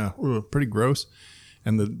 Yeah. Yeah, pretty gross.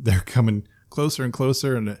 And they're coming closer and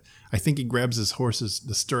closer, and I think he grabs the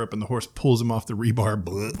stirrup, and the horse pulls him off the rebar,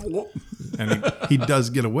 and he does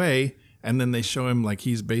get away. And then they show him like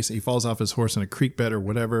he falls off his horse in a creek bed or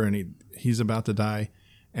whatever, and he's about to die.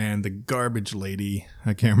 And the garbage lady,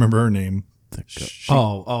 I can't remember her name.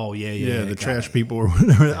 Yeah. The got trash it. people or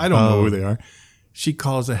whatever. I don't know who they are. She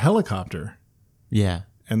calls a helicopter, Yeah.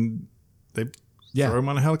 and they throw him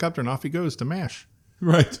on a helicopter, and off he goes to MASH.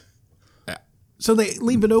 Right. So they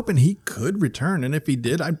leave it open. He could return, and if he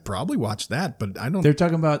did, I'd probably watch that. But I don't. I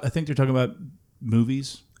think they're talking about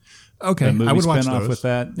movies. Okay, A movie I would watch spinoff those. with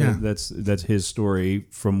that. Yeah, That's his story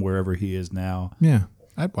from wherever he is now. yeah,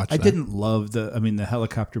 I'd watch. I that. didn't love the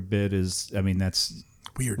helicopter bit is, that's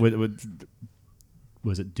Weird. What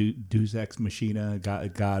was it? Deus Ex Machina,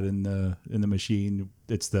 God in the machine.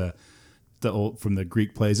 It's the old from the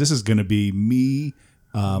Greek plays. This is going to be me.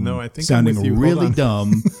 No, I think I'm sounding with you. Hold really on.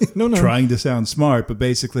 dumb, No. trying to sound smart, but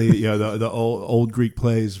basically, the old Greek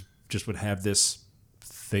plays just would have this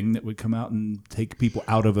thing that would come out and take people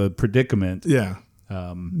out of a predicament. Yeah,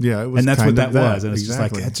 yeah, it was And that's what kind that of that. was, and it's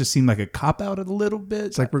exactly. just like it just seemed like a cop out a little bit.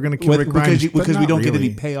 It's like we're gonna kill Rick Grimes, but because we not don't get any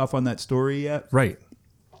really. payoff on that story yet. right.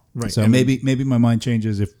 Right. So And maybe my mind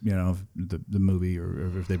changes if the movie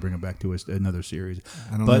or if they bring it back to us another series.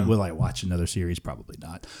 don't But know. will I watch another series? Probably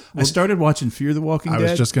not. I started watching Fear the Walking I Dead.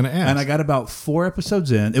 was just gonna ask. and I got about 4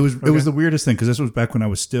 episodes in. It was the weirdest thing because this was back when I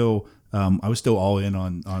was still all in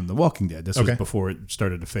on The Walking Dead. This was Okay. before it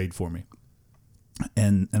started to fade for me.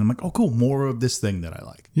 And I'm like, oh, cool, more of this thing that I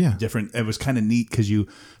like. Yeah. Different. It was kind of neat because you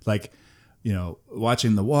like,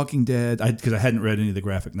 watching The Walking Dead, because I hadn't read any of the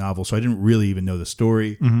graphic novels, so I didn't really even know the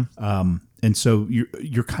story. Mm-hmm. And so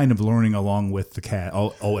you're kind of learning along with the cat.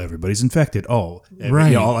 Oh, everybody's infected.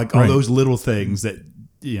 Right. All Right. those little things that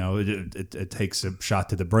it takes a shot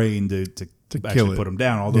to the brain to kill actually it. put them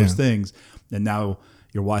down. All those Yeah. things, and now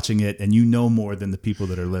you're watching it, and you know more than the people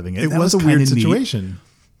that are living it. It That was a kinda weird neat. situation.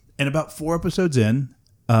 And about 4 episodes in,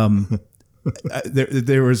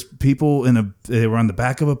 there was people they were on the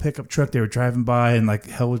back of a pickup truck. They were driving by, and like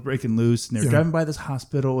hell was breaking loose. And they were driving by this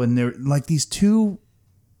hospital, and they're like these two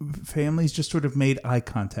families just sort of made eye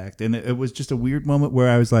contact, and it was just a weird moment where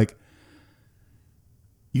I was like,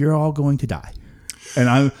 "You're all going to die." And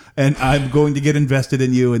I'm going to get invested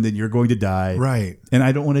in you, and then you're going to die, Right. And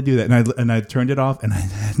I don't want to do that. And I turned it off, and I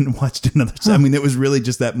hadn't watched another. I mean, it was really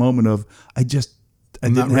just that moment of I didn't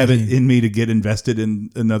not have it ready. in me to get invested in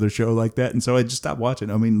another show like that, and so I just stopped watching.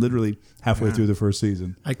 I mean, literally halfway through the first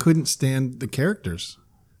season. I couldn't stand the characters.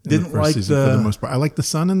 in Didn't the first like season for the most part. I like the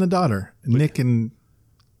son and the daughter, Nick and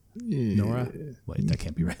Nora, wait, that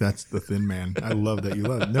can't be right. that's the Thin Man. I love that you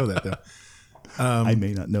know that though. I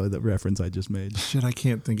may not know the reference I just made. Shit, I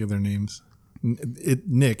can't think of their names.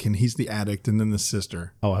 Nick, and he's the addict, and then the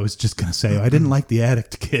sister. Oh, I was just gonna say I didn't like the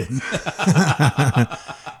addict kid.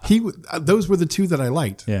 Those were the two that I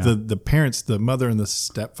liked. Yeah. The parents, the mother and the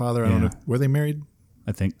stepfather. I don't Yeah. know. Were they married?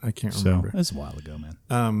 I think I can't so. remember. That's a while ago,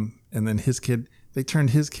 man. And then his kid. They turned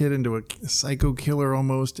his kid into a psycho killer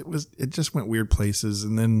almost. It just went weird places.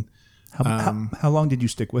 And then How long did you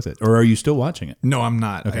stick with it, or are you still watching it? no, I'm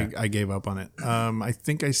not. Okay. I gave up on it. I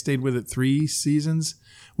think I stayed with it 3 seasons,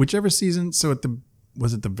 whichever season. So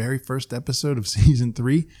was it the very first episode of season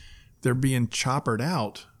 3? They're being choppered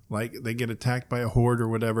out. Like they get attacked by a horde or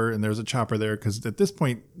whatever, and there's a chopper there because at this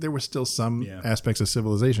point there were still some aspects of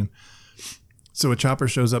civilization. So a chopper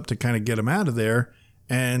shows up to kind of get them out of there,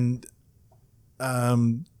 and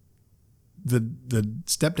the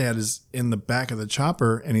stepdad is in the back of the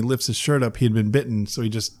chopper, and he lifts his shirt up. He had been bitten, so he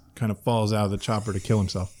just kind of falls out of the chopper to kill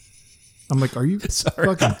himself. I'm like, are you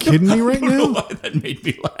fucking kidding me right I don't know now? why that made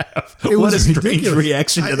me laugh. It What was a strange ridiculous.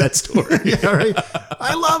 reaction to that story. Yeah, right.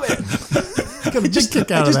 I love it. Got a big kick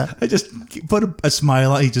out of that. I just put a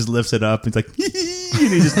smile on. He just lifts it up. He's like, and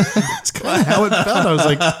he just. That's kind of how it felt. I was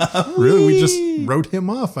like, really? We just wrote him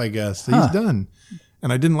off, I guess. He's done.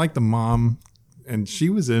 And I didn't like the mom, and she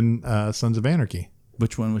was in Sons of Anarchy.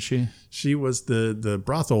 Which one was she? She was the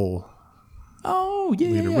brothel Oh yeah,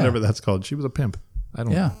 leader, whatever that's called. She was a pimp. I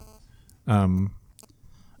don't know. Yeah.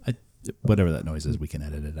 Whatever that noise is, we can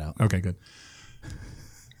edit it out. Okay, good.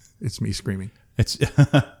 It's me screaming. It's,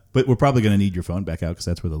 but we're probably going to need your phone back out because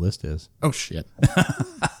that's where the list is. Oh, shit.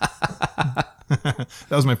 That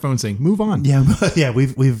was my phone saying, move on. Yeah, yeah.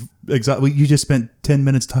 You just spent 10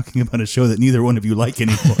 minutes talking about a show that neither one of you like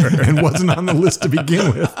anymore. And wasn't on the list to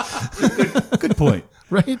begin with. Good point.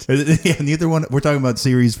 Right? Yeah, neither one. We're talking about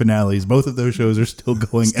series finales. Both of those shows are still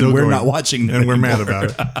going, Still and we're going. not watching them And we're mad anymore.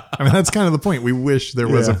 about it. I mean, that's kind of the point. We wish there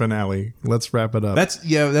was Yeah. a finale. Let's wrap it up. That's.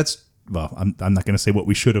 Well, I'm not going to say what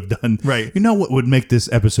we should have done. Right. You know what would make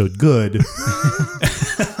this episode good?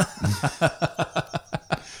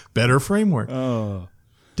 Better framework.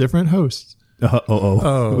 Different hosts. Yeah,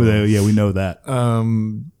 we know that.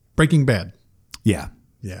 Breaking Bad. Yeah.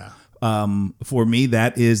 Yeah. For me,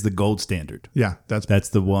 that is the gold standard. Yeah. That's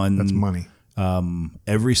the one. That's money.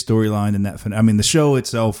 Every storyline in that. I mean, the show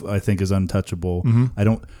itself, I think, is untouchable.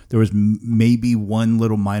 Mm-hmm. There was maybe one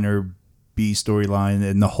little minor B storyline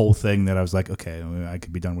in the whole thing that I was like, okay, I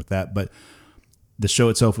could be done with that. But the show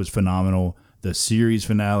itself was phenomenal. The series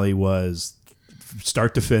finale was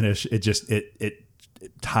start to finish. It just it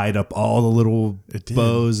tied up all the little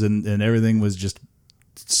bows and everything was just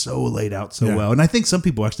so laid out so well. And I think some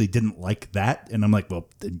people actually didn't like that. And I'm like, well,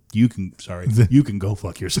 then you can go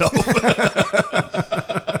fuck yourself.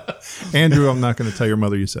 Andrew, I'm not going to tell your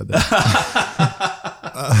mother you said that.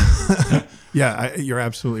 You're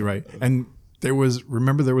absolutely right. And there was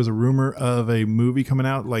a rumor of a movie coming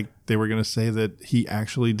out, like they were going to say that he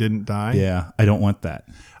actually didn't die. Yeah, I don't want that.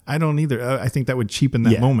 I don't either. I think that would cheapen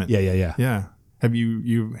that moment. Yeah. Have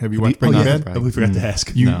you watched Breaking Bad? We forgot to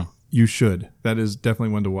ask. You should. That is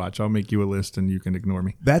definitely one to watch. I'll make you a list and you can ignore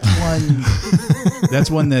me. That's one. That's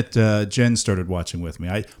one that Jen started watching with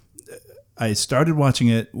me. I started watching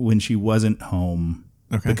it when she wasn't home.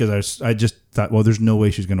 Okay. Because I just thought, well, there's no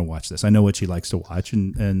way she's going to watch this. I know what she likes to watch,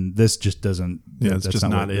 and this just doesn't. Yeah, it's just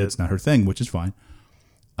not it. It's not her thing, which is fine.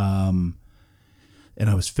 And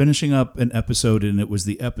I was finishing up an episode, and it was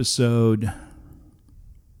the episode. I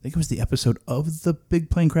think it was the episode of the big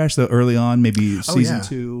plane crash, the early on, maybe season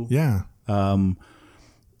 2. Yeah.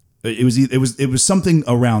 It was something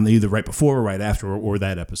around either right before or right after or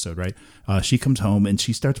that episode, right? She comes home and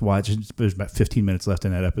she starts watching. There's about 15 minutes left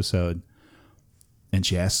in that episode. And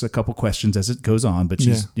she asks a couple questions as it goes on, but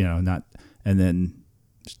she's, not. And then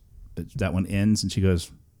that one ends, and she goes,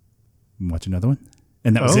 "Watch another one,"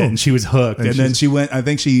 and that was it. And she was hooked. And then she went. I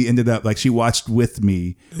think she ended up she watched with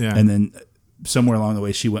me, and then somewhere along the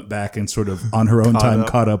way she went back and sort of on her own time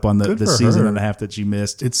caught up on the season and a half that she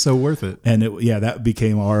missed. It's so worth it. And that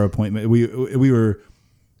became our appointment. We were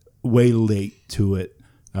way late to it.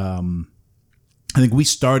 I think we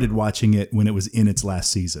started watching it when it was in its last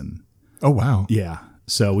season. Oh wow! Yeah,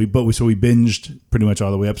 so we binged pretty much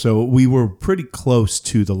all the way up. So we were pretty close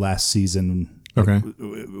to the last season. Okay,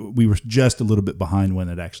 we were just a little bit behind when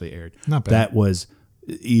it actually aired. Not bad. That was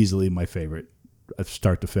easily my favorite,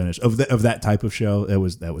 start to finish of that type of show. That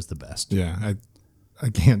was the best. Yeah, I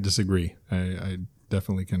can't disagree. I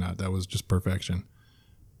definitely cannot. That was just perfection.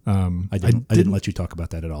 I didn't let you talk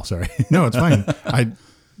about that at all. Sorry. No, it's fine.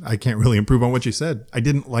 I can't really improve on what you said. I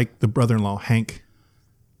didn't like the brother-in-law Hank.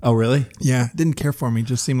 Oh, really? Yeah, didn't care for me.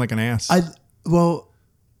 Just seemed like an ass. I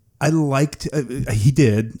liked. He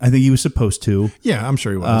did. I think he was supposed to. Yeah, I'm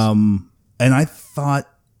sure he was. And I thought,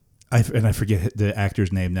 I forget the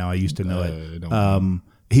actor's name now. I used to know it.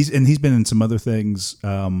 He's been in some other things,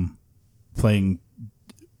 playing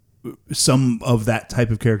some of that type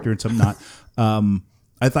of character and some not.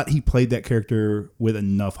 I thought he played that character with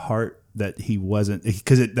enough heart that he wasn't,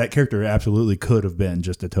 because that character absolutely could have been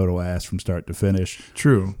just a total ass from start to finish.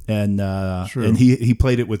 True. And True. And he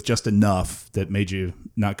played it with just enough that made you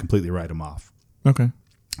not completely write him off. Okay.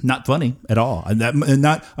 Not funny at all. I'm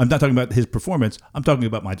not talking about his performance. I'm talking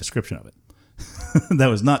about my description of it. That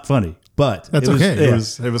was not funny, but that's okay. It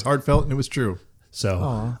was heartfelt and it was true.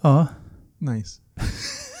 So, Nice.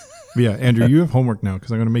 But yeah, Andrew, you have homework now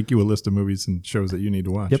because I'm going to make you a list of movies and shows that you need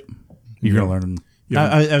to watch. Yep. You're going to learn. Yeah.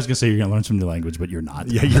 I was going to say you're going to learn some new language, but you're not.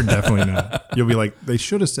 Yeah, you're definitely not. You'll be like, they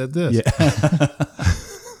should have said this. Yeah.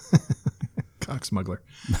 Cock smuggler.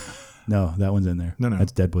 No, that one's in there. No.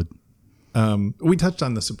 That's Deadwood. We touched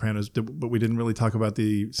on The Sopranos, but we didn't really talk about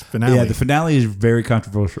the finale. Yeah, the finale is very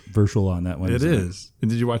controversial on that one. It is. And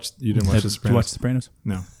did you watch? You didn't watch The Sopranos? Did you watch The Sopranos?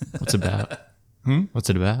 No. What's it about? What's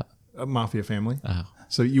it about? A mafia family. Oh.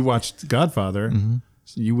 So you watched Godfather.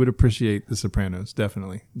 So you would appreciate The Sopranos.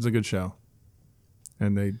 Definitely, it's a good show.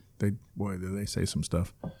 And they boy, do they say some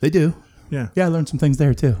stuff. They do. Yeah. Yeah, I learned some things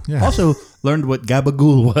there too. Yeah. Also learned what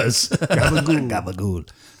gabagool was. Gabagool.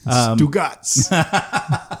 Stugats.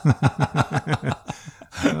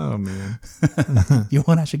 Oh man. You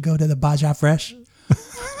want I should go to the Baja Fresh?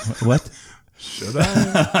 What? Should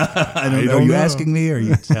I? I don't know. Are you asking me or are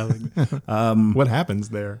you telling me? What happens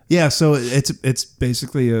there? Yeah, so it's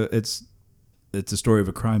basically it's a story of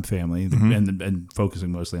a crime family and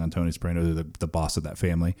focusing mostly on Tony Soprano, the boss of that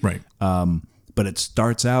family. Right. But it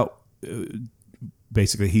starts out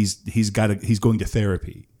basically he's going to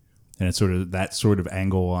therapy, and it's sort of that sort of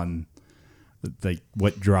angle on like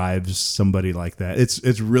what drives somebody like that.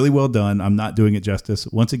 It's really well done. I'm not doing it justice.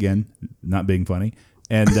 Once again, not being funny.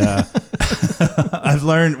 And what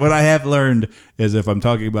I have learned is if I'm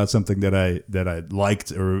talking about something that I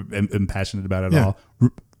liked or am passionate about at all,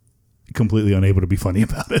 completely unable to be funny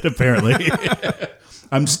about it, apparently.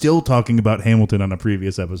 I'm still talking about Hamilton on a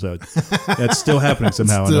previous episode. That's still happening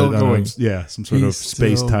somehow. Still going. Some sort of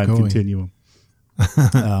space-time continuum.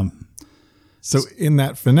 So in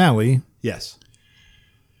that finale, Yes.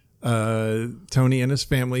 Tony and his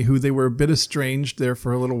family, who they were a bit estranged there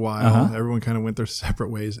for a little while. Everyone kind of went their separate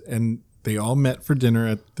ways, and they all met for dinner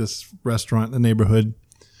at this restaurant in the neighborhood.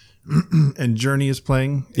 And Journey is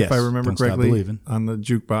playing, if I remember Don't Stop correctly, Believing. on the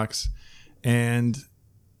jukebox. And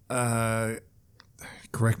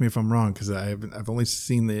correct me if I'm wrong, because I've only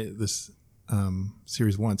seen this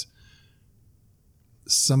series once.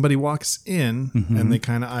 Somebody walks in, and they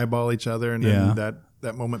kind of eyeball each other, and then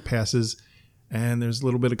that moment passes. And there's a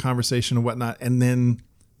little bit of conversation and whatnot, and then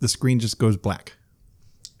the screen just goes black.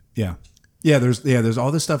 Yeah. There's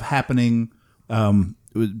all this stuff happening.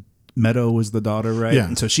 Meadow was the daughter, right? Yeah.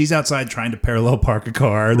 And so she's outside trying to parallel park a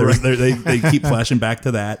car. They keep flashing back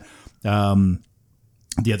to that.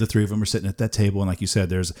 The other three of them are sitting at that table, and like you said,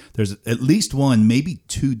 there's at least one, maybe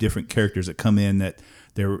two different characters that come in that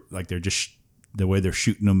they're just the way they're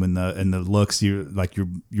shooting them and the looks, you're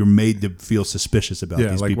made to feel suspicious about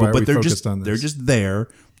these like, people, why are but we they're focused just on this? they're just there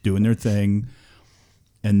doing their thing.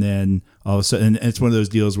 And then all of a sudden, and it's one of those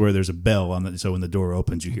deals where there's a bell on it. So when the door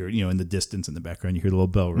opens, you hear it, in the distance in the background, you hear the little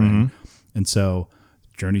bell ring. Mm-hmm. And so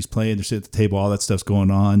Journey's playing, they're sitting at the table, all that stuff's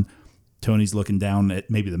going on. Tony's looking down at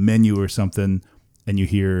maybe the menu or something, and you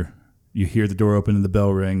hear the door open and the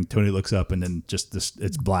bell ring. Tony looks up, and then just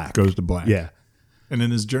it's black. Goes to black. Yeah. And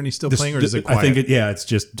then is Journey still playing, or is it quiet? I think it's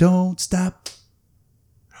just don't stop.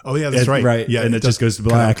 Oh yeah, that's right. Right. Yeah, and it just goes to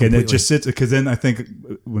cut out black, and it completely. just sits, because then I think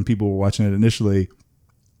when people were watching it initially,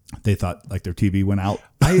 they thought like their TV went out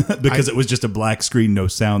because it was just a black screen, no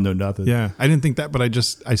sound, no nothing. Yeah, I didn't think that, but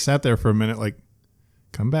I sat there for a minute, like,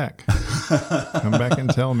 come back, come back and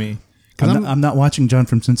tell me. I'm not watching John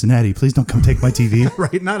from Cincinnati. Please don't come take my TV.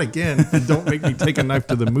 Right, not again. And don't make me take a knife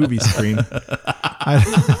to the movie screen.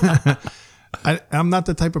 I'm not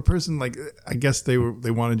the type of person, like, I guess they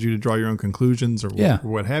wanted you to draw your own conclusions or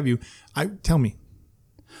what have you. Tell me.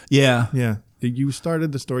 Yeah. Yeah. You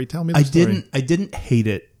started the story. Tell me the story. I didn't hate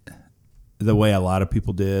it the way a lot of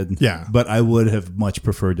people did. Yeah. But I would have much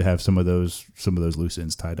preferred to have some of those loose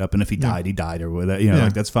ends tied up. And if he died, he died, or whatever.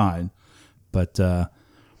 Like, that's fine. But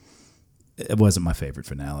it wasn't my favorite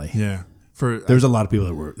finale. Yeah. There's a lot of people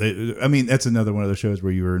that were. That's another one of those shows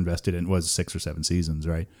where you were invested in. It was 6 or 7 seasons,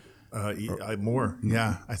 right? More.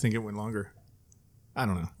 Yeah. I think it went longer. I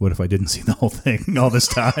don't know. What if I didn't see the whole thing all this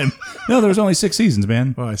time? No, there was only 6 seasons,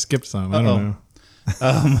 man. Oh, I skipped some. I don't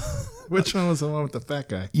know. Which one was the one with the fat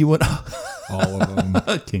guy? You would All of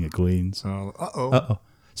them. King of Queens. Uh-oh.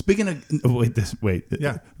 Speaking of wait.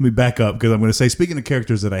 Yeah. Let me back up, because I'm going to say, speaking of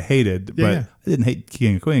characters that I hated, but yeah. I didn't hate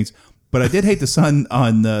King of Queens, but I did hate the son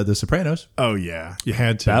on The Sopranos. Oh, yeah. You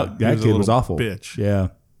had to. That He kid a was little awful. Bitch. Yeah.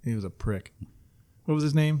 He was a prick. What was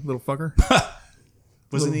his name? Little fucker?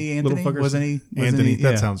 Wasn't he Anthony? Little fucker. Wasn't he? Anthony.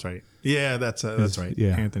 Yeah. That sounds right. Yeah, that's right.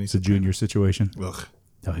 Yeah. Anthony. It's a junior situation. Ugh.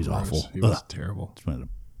 Oh, he's awful. He was Ugh. terrible.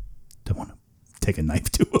 Don't want to take a knife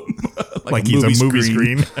to him. Like he's a movie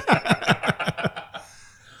screen.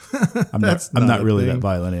 I'm That's not not a really thing. that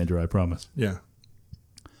violent, Andrew, I promise. Yeah.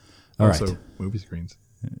 All also, right. movie screens.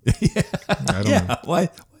 I don't know. Why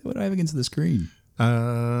would I have against the screen?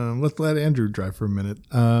 Let's let Andrew drive for a minute.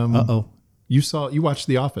 Uh-oh. You watched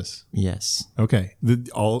The Office. Yes. Okay.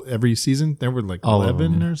 Every season there were like All of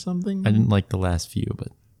 11 them. or something. I didn't like the last few, but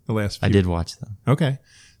The last few. I did watch them. Okay.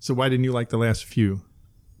 So why didn't you like the last few?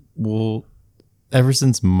 Well, ever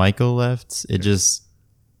since Michael left,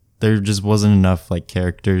 there just wasn't enough like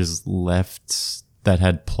characters left that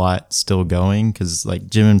had plot still going, because like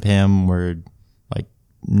Jim and Pam were like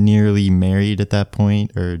nearly married at that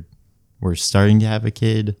point, or were starting to have a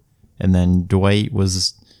kid, and then Dwight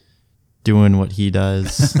was doing what he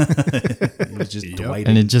does. It was just Dwight.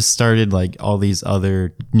 And it just started like all these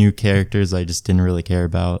other new characters I just didn't really care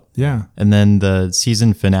about. Yeah. And then the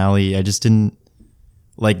season finale, I just didn't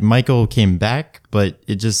like. Michael came back, but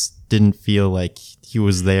it just didn't feel like he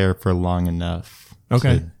was there for long enough.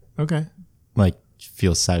 Okay. to, Okay. like,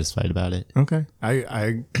 feel satisfied about it. Okay.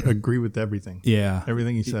 I agree with everything. Yeah.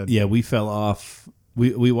 Everything he said. Yeah, we fell off.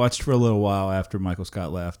 We watched for a little while after Michael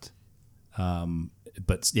Scott left.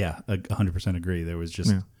 But yeah, 100% agree. There was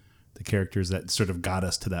just the characters that sort of got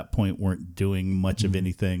us to that point weren't doing much of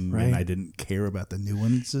anything, Right. and I didn't care about the new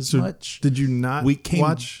ones as So much. did you not We came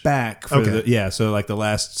watch? back for Okay. so like the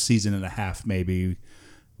last season and a half, maybe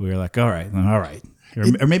we were like, all right.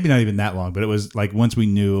 Or maybe not even that long, but it was like once we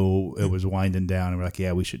knew it was winding down, and we're like,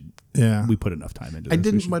 yeah, we should. Yeah. We put enough time into this. I We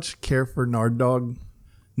didn't should- much care for Nard Dog.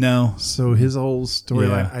 No. So his whole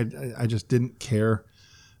storyline, I just didn't care.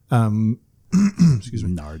 Excuse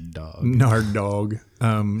me. Nard Dog. Nard Dog.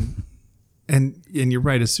 And you're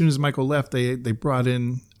right. As soon as Michael left, they brought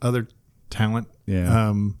in other talent. Yeah.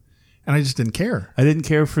 And I just didn't care. I didn't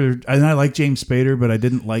care for, and I like James Spader, but I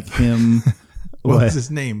didn't like him. What was his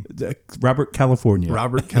name? Robert California.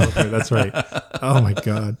 Robert California. That's right. Oh my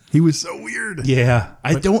God, he was so weird. Yeah,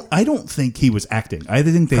 I don't think he was acting. I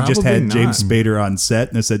think they just Probably had not. James Spader on set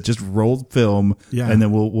and they said just roll film, Yeah. and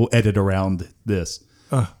then we'll edit around this.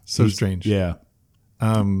 So strange. Yeah,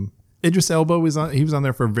 Idris Elba was on. He was on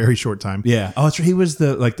there for a very short time. yeah. Oh, that's right. He was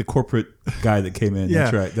the corporate guy that came in. Yeah,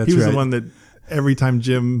 That's right. That's he was right. the one that every time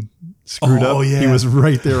Jim screwed Oh, up, yeah. he was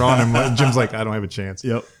right there on him. And Jim's like, I don't have a chance.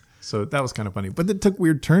 Yep. So that was kind of funny, but it took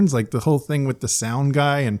weird turns. Like the whole thing with the sound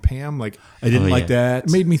guy and Pam. Like I didn't Oh, like that.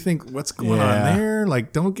 it made me think, what's going Yeah. on there?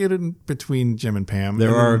 Like, don't get in between Jim and Pam. There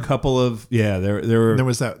And are a then couple of there were there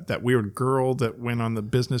was that weird girl that went on the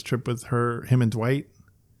business trip with him and Dwight,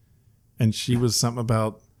 and she was something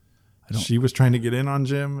about she was trying to get in on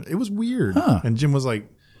Jim. It was weird, and Jim was like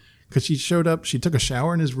because she showed up. She took a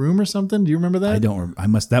shower in his room or something. Do you remember that? I don't.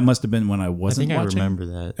 That must have been when I I wasn't think I watching. remember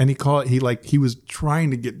that. And he was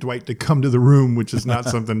trying to get Dwight to come to the room, which is not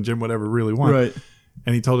something Jim would ever really want. Right.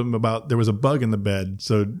 And he told him about there was a bug in the bed,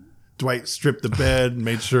 so Dwight stripped the bed and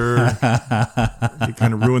made sure he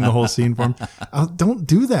kind of ruined the whole scene for him. Don't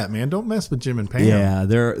do that, man. Don't mess with Jim and Pam. Yeah,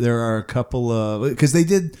 there are a couple of because they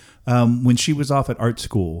did when she was off at art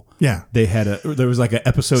school. Yeah. they had there was like an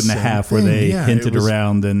episode and a Same half where thing, they yeah, hinted it was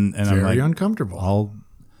around and I'm Very like, uncomfortable.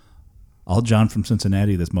 I'll John from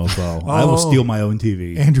Cincinnati this mofo. I will steal my own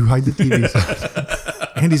TV. Andrew, hide the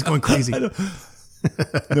TV. Andy's going crazy.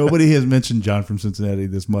 Nobody has mentioned John from Cincinnati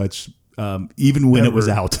this much, even when it was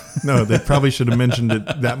Ever. out. No, they probably should have mentioned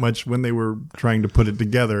it that much when they were trying to put it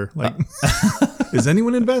together. Like, is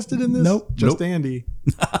anyone invested in this? Nope. Just Nope. Andy.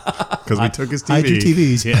 Because we took his TV. Hide your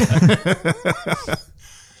TVs, yeah.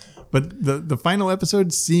 But the final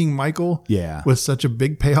episode, seeing Michael Yeah. was such a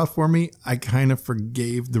big payoff for me. I kind of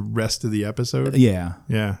forgave the rest of the episode. Yeah.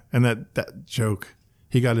 Yeah. And that joke,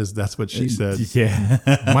 he got his, that's what she said. Yeah.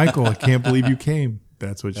 Michael, I can't believe you came.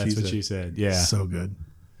 That's what That's she what said. she said. Yeah. So good.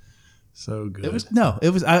 So good. It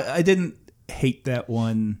was I didn't hate that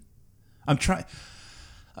one. I'm trying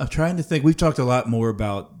to think. We've talked a lot more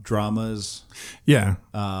about dramas. Yeah.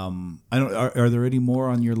 I don't are there any more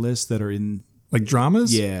on your list that are in Like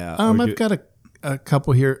dramas? Yeah, or I've got a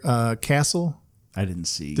couple here. Castle. I didn't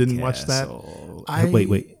see. Didn't watch that. Castle. I-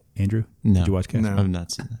 Wait. Andrew? No. Did you watch Castle? No. I've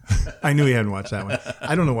not seen that. I knew he hadn't watched that one.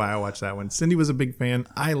 I don't know why I watched that one. Cindy was a big fan.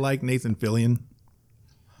 I like Nathan Fillion.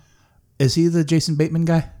 Is he the Jason Bateman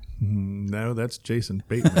guy? No, that's Jason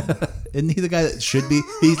Bateman. Isn't he the guy that should be?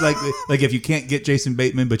 He's like if you can't get Jason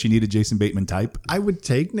Bateman, but you need a Jason Bateman type. I would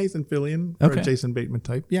take Nathan Fillion for Okay. a Jason Bateman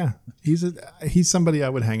type. Yeah, he's somebody I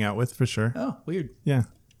would hang out with for sure. Oh, weird. Yeah, I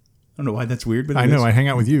don't know why that's weird, but I it know. is. I hang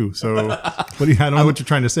out with you, so I don't know what you're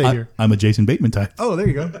trying to say here. I'm a Jason Bateman type. Oh, there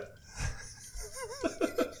you go.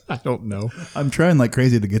 I don't know. I'm trying like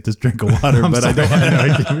crazy to get this drink of water, but I don't.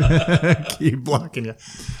 I keep blocking you.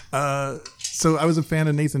 So I was a fan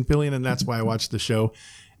of Nathan Fillion, and that's why I watched the show.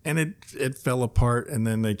 And it fell apart, and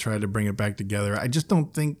then they tried to bring it back together. I just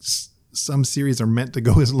don't think some series are meant to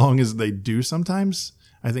go as long as they do sometimes.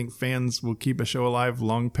 I think fans will keep a show alive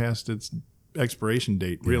long past its expiration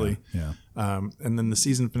date, really. Yeah. And then the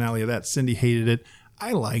season finale of that, Cindy hated it.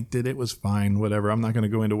 I liked it. It was fine, whatever. I'm not going to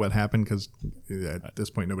go into what happened because at this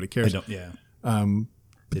point, nobody I cares. don't. Yeah. But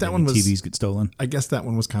Did that any one was... TVs get stolen. I guess that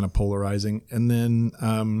one was kind of polarizing. And then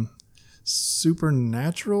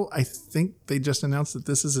Supernatural, I think they just announced that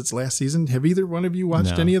this is its last season. Have either one of you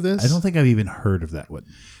watched No. any of this? I don't think I've even heard of that one.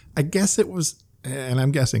 I guess it was, and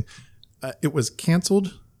I'm guessing, it was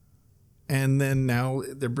canceled. And then now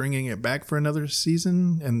they're bringing it back for another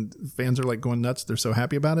season, and fans are like going nuts. They're so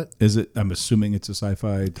happy about it. Is it? I'm assuming it's a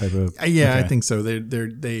sci-fi type of. Yeah, I Okay. think so.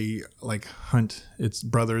 They like hunt. It's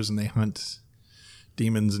brothers, and they hunt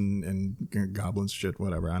demons and goblins, shit,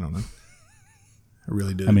 whatever. I don't know. I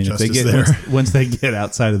really did. I mean, if they justice get there. once they get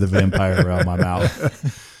outside of the vampire realm, I'm out.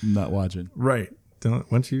 I'm not watching. Right.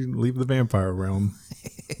 Once you leave the vampire realm,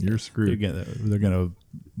 you're screwed. They're gonna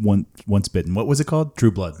once bitten. What was it called?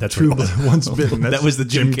 True Blood. That's True what it was. Blood, Once Bitten. That was the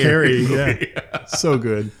Jim Carrey movie. Yeah. So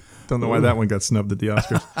good. Don't know why that one got snubbed at the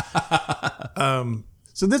Oscars.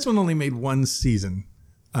 So this one only made one season.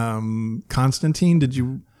 Constantine,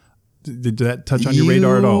 did that touch on your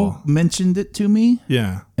radar at all? You mentioned it to me,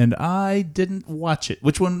 Yeah. and I didn't watch it.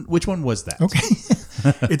 Which one was that? Okay.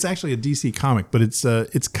 It's actually a DC comic, but it's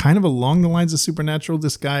kind of along the lines of Supernatural.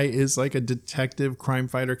 This guy is like a detective, crime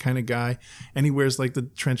fighter kind of guy, and he wears like the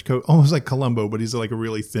trench coat, almost like Columbo, but he's like a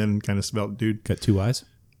really thin, kind of svelte dude. Got two eyes.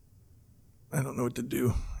 I don't know what to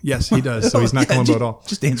do. Yes, he does. So he's not Columbo at all.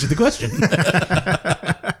 Just answer the question.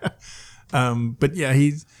 But yeah,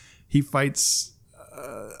 he fights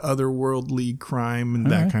otherworldly crime and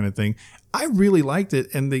that kind of thing. I really liked it,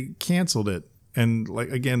 and they canceled it. And like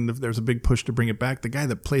again, if there's a big push to bring it back, the guy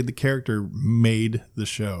that played the character made the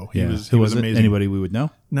show. He was Who was it? amazing. Anybody we would know?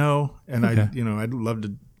 No, and Okay. I'd love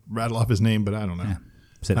to rattle off his name, but I don't know.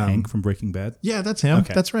 Is it Hank from Breaking Bad? Yeah, that's him.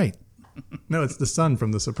 Okay. That's right. No, it's the son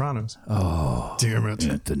from The Sopranos. Oh, damn it.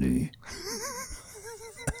 Anthony.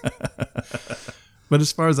 But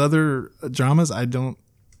as far as other dramas, I don't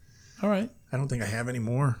All right. think I have any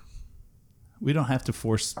more. We don't have to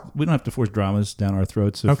force dramas down our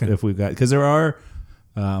throats Okay. if we've got, because there are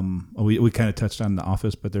we kind of touched on The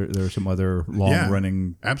Office, but there are some other long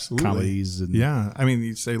running absolutely. comedies and Yeah, I mean,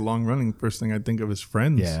 you say long running, first thing I think of is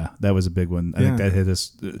Friends. yeah, that was a big one. I think Yeah. that hit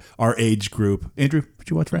us, our age group. Andrew, did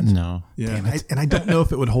you watch Friends? No. Yeah, and I don't know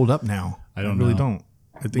if it would hold up now. I don't really know. don't.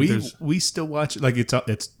 I think there's. We still watch it, like it's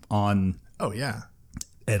on Oh yeah,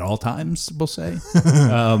 at all times, we'll say,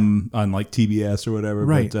 on like TBS or whatever.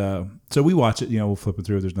 Right. But, so we watch it, we'll flip it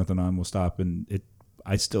through. If there's nothing on, we'll stop. And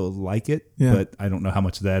I still like it, Yeah. but I don't know how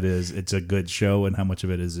much of that is it's a good show and how much of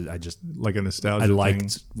it is I just Like a nostalgia I thing.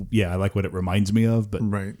 liked. Yeah, I like what it reminds me of. But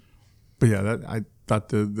Right. But yeah, I thought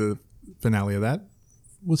the finale of that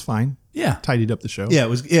was fine. yeah, Tidied up the show. yeah, it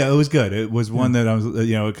was good. It was one that I was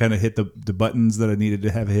it kind of hit the buttons that I needed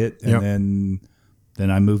to have hit, and Yep.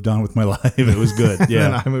 then I moved on with my life. It was good. Yeah,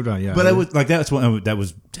 Then I moved on. Yeah. but I was like that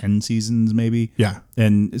was 10 seasons maybe. Yeah.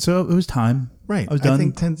 And so it was time. Right. I was done. I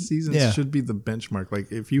think 10 seasons Yeah. should be the benchmark.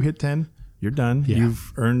 Like if you hit 10, you're done. Yeah.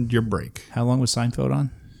 You've earned your break. How long was Seinfeld on?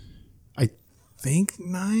 I think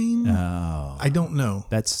 9. Oh, I don't know.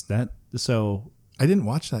 that's that. So, I didn't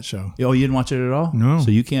watch that show. oh, you didn't watch it at all? No.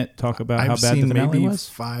 So you can't talk about how I've bad the seen finale maybe was?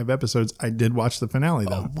 5 episodes. I did watch the finale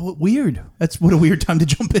though. Well, weird. That's what a weird time to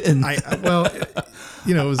jump in. Well, it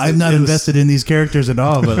was, I'm not invested in these characters at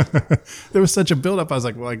all, but There was such a buildup. I was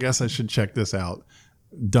like, well, I guess I should check this out.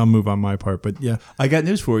 Dumb move on my part, but yeah. I got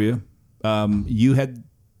news for you. You had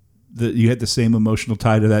the same emotional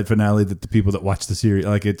tie to that finale that the people that watched the series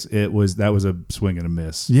that was a swing and a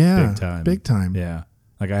miss. Yeah, big time. Yeah,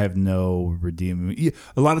 like I have no redeeming.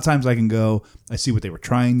 A lot of times I can go, I see what they were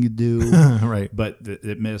trying to do, Right. but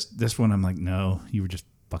it missed. This one, I'm like, no, you were just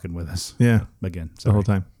fucking with us Yeah. again. The whole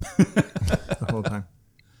Sorry. time. The whole time.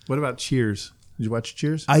 What about Cheers? Did you watch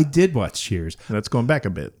Cheers? I did watch Cheers. That's going back a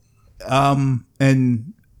bit.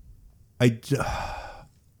 And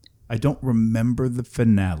I don't remember the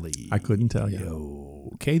finale. I couldn't tell you.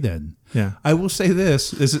 Okay, then. Yeah. I will say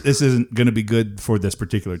this isn't going to be good for this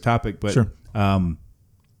particular topic, but Sure.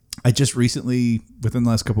 I just recently, within the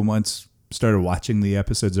last couple months, started watching the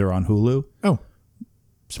episodes that are on Hulu. Oh,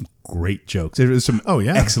 Some great jokes. There's some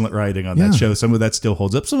yeah. excellent writing on Yeah. that show. Some of that still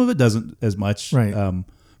holds up. Some of it doesn't as much. Right.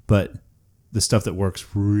 But the stuff that works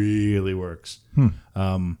really works.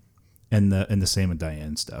 And the Sam and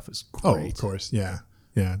Diane stuff is great. oh, of course. Yeah.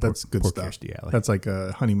 Yeah. That's good poor stuff. Kirstie Alley. That's like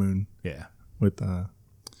a honeymoon Yeah. with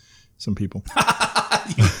some people.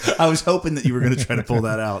 I was hoping that you were going to try to pull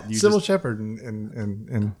that out. You Sybil just- Shepherd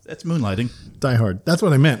and that's moonlighting. Die Hard. That's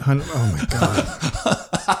what I meant. Oh my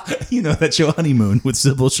God. You know that show Honeymoon with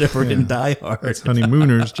Sybil Shepherd and Die Hard. It's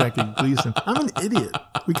Honeymooners, Jackie Gleason. I'm an idiot.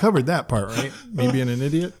 We covered that part, right? Me being an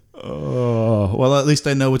idiot. Oh, well, at least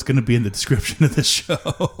I know what's going to be in the description of this show.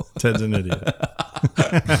 Ted's an idiot.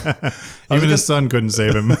 Even his son couldn't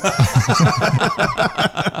save him.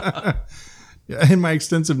 Yeah, in my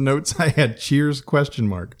extensive notes, I had Cheers ? I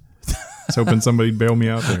was hoping somebody'd bail me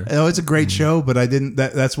out there. Oh, it's a great show, but I didn't.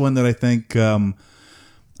 That's one that I think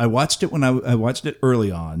I watched it when I watched it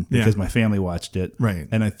early on because my family watched it, Right.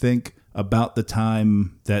 And I think about the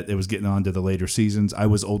time that it was getting on to the later seasons, I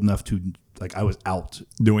was old enough to I was out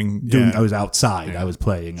Doing I was outside, I was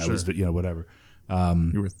playing, I was whatever,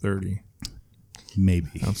 you were 30 maybe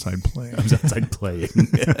outside playing. I was outside playing.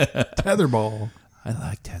 Tetherball. I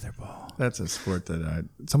like tetherball. That's a sport that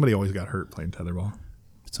somebody always got hurt playing tetherball.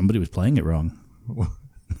 Somebody was playing it wrong.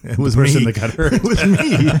 It was The person me. that got hurt. It was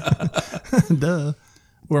me. Duh.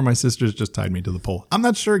 Or my sisters just tied me to the pole. I'm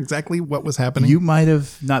not sure exactly what was happening. You might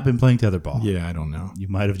have not been playing tetherball. Yeah, I don't know. You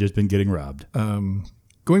might have just been getting robbed.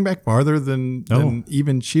 Going back farther than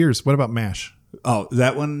even Cheers, what about MASH? Oh,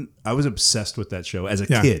 that one, I was obsessed with that show as a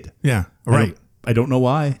Yeah. kid. Yeah, I right. don't- I don't know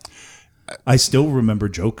why. I still remember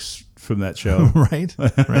jokes from that show. Right,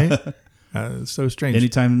 right. So strange.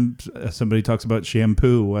 Anytime somebody talks about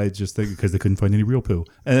shampoo, I just think because they couldn't find any real poo.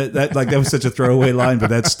 And that was such a throwaway line, but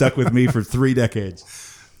that stuck with me for 3 decades.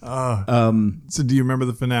 So do you remember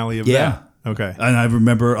the finale of Yeah. that? Okay. And I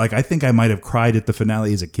remember, I think I might have cried at the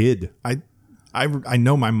finale as a kid. I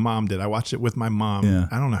know my mom did. I watched it with my mom. Yeah.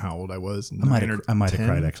 I don't know how old I was. I might have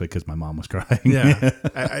cried actually because my mom was crying. Yeah,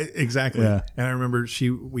 exactly. Yeah. And I remember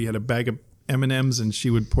we had a bag of M&Ms and she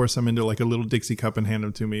would pour some into like a little Dixie cup and hand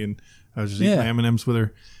them to me, and I was just eating my M&Ms with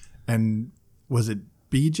her. And was it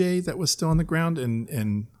BJ that was still on the ground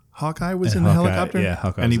and Hawkeye was in the Hawkeye, helicopter? yeah,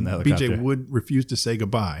 Hawkeye and was in the helicopter. BJ would refuse to say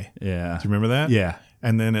goodbye. Yeah. Do you remember that? Yeah.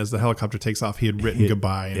 And then as the helicopter takes off, he had written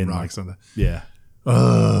goodbye in rocks on the. Yeah.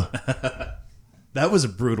 That was a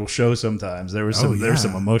brutal show sometimes. There was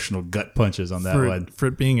some emotional gut punches on that one. For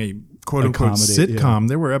it being a quote unquote comedy, sitcom,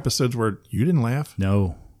 there were episodes where you didn't laugh.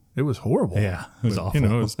 No. It was horrible. Yeah, it was awful. You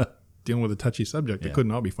know, it was dealing with a touchy subject. It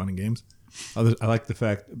couldn't all be fun and games. I like the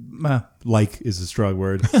fact, like is a strong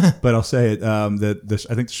word, but I'll say it, that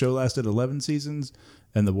I think the show lasted 11 seasons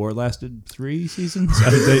and the war lasted 3 seasons.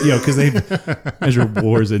 Because they measure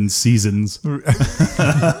wars in seasons.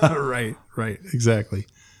 Right, exactly.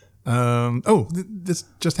 This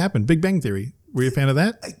just happened. Big Bang Theory. Were you a fan of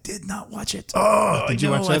that? I did not watch it. Oh, did you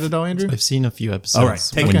watch that at all, Andrew? I've seen a few episodes All right,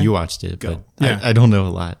 take when it. you watched it, but Yeah. I don't know a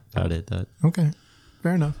lot about it. Okay,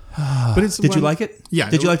 fair enough. But it's Did you like it? Yeah.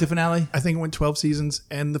 Did you like the finale? I think it went 12 seasons,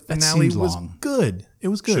 and the finale seems was long. good. It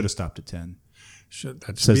was good. Should have stopped at 10. That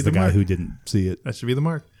should Says be the guy mark. who didn't see it. That should be the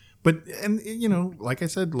mark. But, and you know, like I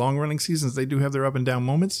said, long running seasons, they do have their up and down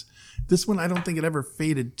moments. This one, I don't think it ever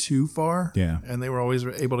faded too far. Yeah. And they were always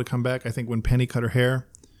able to come back. I think when Penny cut her hair,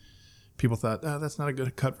 people thought, oh, that's not a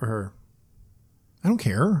good cut for her. I don't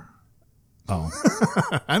care. Oh,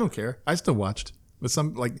 I don't care. I still watched. But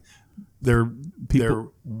some, like, their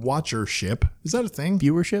watchership. Is that a thing?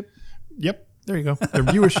 viewership. Yep. There you go. Their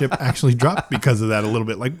viewership actually dropped because of that a little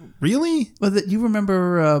bit. Like, really? Well, you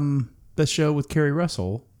remember the show with Kerry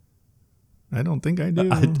Russell? I don't think I do.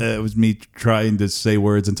 It was me trying to say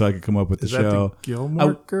words until I could come up with Is the that the show.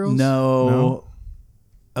 Gilmore Girls? No.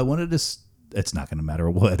 I wanted to. It's not going to matter.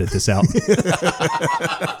 We'll edit this out.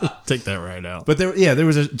 Take that right out. But there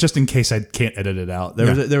was a, just in case I can't edit it out.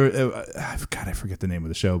 I forget the name of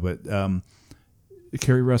the show, but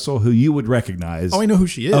Kerry Russell, who you would recognize. Oh, I know who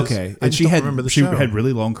she is. Okay, I and just she don't had remember the she show. had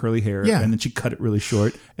really long curly hair, Yeah. and then she cut it really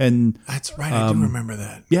short, and That's right. I do remember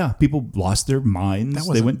that. yeah, people lost their minds. That They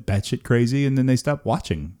wasn't- went batshit crazy, and then they stopped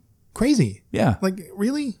watching. Crazy. Yeah, Like,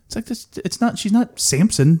 really? it's like this. It's not. She's not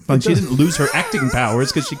Samson. Like she didn't lose her acting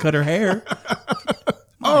powers because she cut her hair.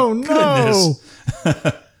 Oh, no.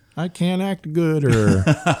 Goodness. I can't act good or...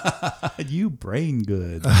 You brain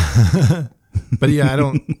good. But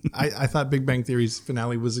yeah, I thought Big Bang Theory's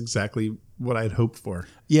finale was exactly what I'd hoped for.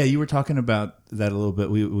 Yeah, you were talking about that a little bit.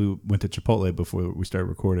 We went to Chipotle before we started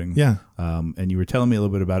recording. Yeah. And you were telling me a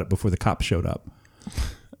little bit about it before the cops showed up.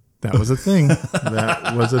 That was a thing.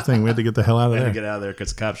 That was a thing. We had to get the hell out of I had there. to get out of there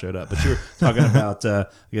because the cops showed up. But you were talking about, I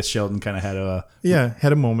guess Sheldon kind of had a... Yeah,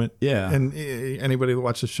 had a moment. Yeah. And anybody that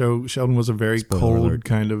watched the show, Sheldon was a very cold, alert.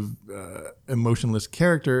 kind of emotionless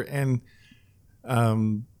character, and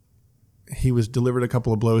he was delivered a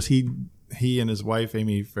couple of blows. He and his wife,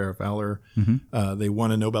 Amy Farrah Fowler, they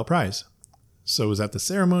won a Nobel Prize. So it was at the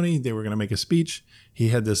ceremony. They were going to make a speech. He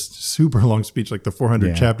had this super long speech, like the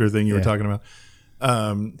 400 chapter thing you were talking about.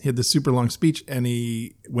 He had this super long speech, and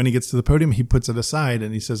when he gets to the podium, he puts it aside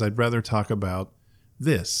and he says, "I'd rather talk about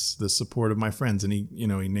the support of my friends." And he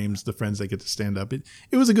names the friends that get to stand up. It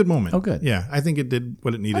was a good moment. Oh, good. Yeah, I think it did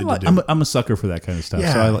what it needed to do. I'm a sucker for that kind of stuff.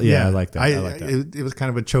 So I like that. I like that. It was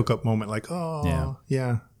kind of a choke up moment, like, oh,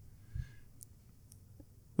 yeah.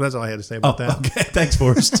 Well, that's all I had to say about that. Okay, thanks,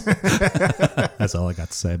 Forrest. That's all I got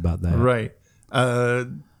to say about that. Right.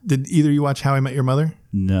 Did either of you watch How I Met Your Mother?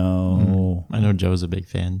 No. I know Joe's a big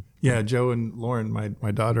fan. Yeah, Joe and Lauren,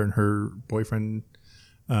 my daughter and her boyfriend,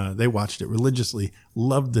 they watched it religiously,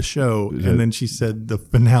 loved the show, and then she said the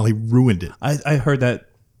finale ruined it. I heard that.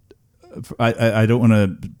 I don't want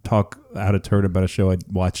to talk out of turn about a show I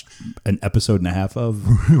watched an episode and a half of.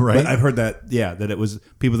 Right. But I've heard that, that it was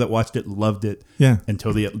people that watched it loved it. Yeah.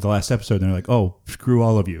 Until the last episode, and they're like, "Oh, screw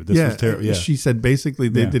all of you! This was terrible." Yeah. She said basically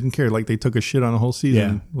they Yeah. didn't care. Like they took a shit on a whole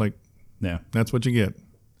season. Yeah. Like Yeah. that's what you get.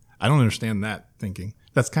 I don't understand that thinking.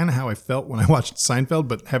 That's kind of how I felt when I watched Seinfeld,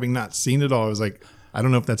 but having not seen it all, I was like, I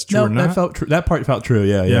don't know if that's true No, or not. that felt true. That part felt true.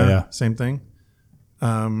 Yeah. Same thing.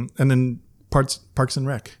 And then Parks and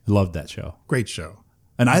Rec, Loved that show, great show.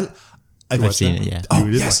 and I've I've seen it, yeah.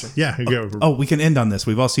 You did yes. watch it? Yeah. Go. Oh, we can end on this.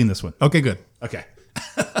 We've all seen this one. Okay, good. Okay.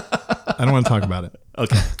 I don't want to talk about it.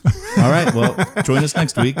 Okay. All right. Well, join us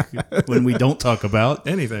next week when we don't talk about.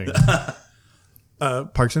 Anything.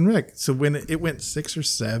 Parks and Rec. So when it went 6 or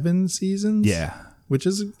 7 seasons, Yeah. which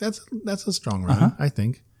is that's a strong run, I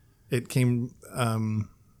think. It came.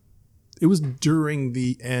 It was during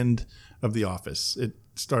the end of The Office. It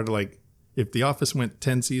started like if The Office went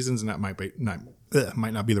 10 seasons, and that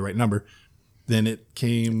might not be the right number. Then it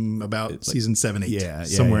came about season 7, 8,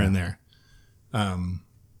 somewhere in there.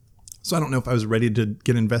 So I don't know if I was ready to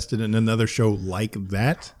get invested in another show like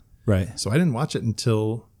that. Right. So I didn't watch it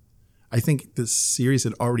until I think the series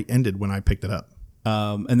had already ended when I picked it up.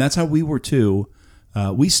 And that's how we were too.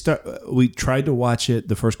 We tried to watch it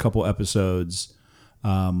the first couple episodes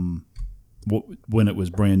when it was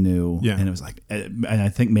brand new, and it was like, and I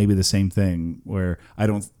think maybe the same thing where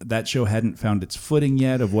that show hadn't found its footing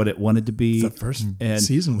yet of what it wanted to be. The first and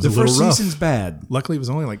season was the a little first rough. season's bad. Luckily, it was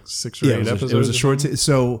only like 6 or 8 episodes. It was a short.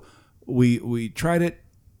 So we tried it.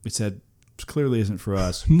 We said it clearly isn't for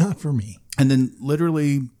us. Not for me. And then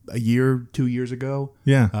literally a year, 2 years ago,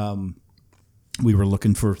 Yeah. we were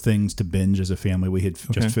looking for things to binge as a family. We had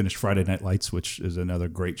just finished Friday Night Lights, which is another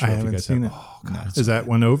great show. I if you haven't guys seen have- it. Oh, God, Is that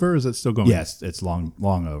one over? Or is it still going? yes, it's long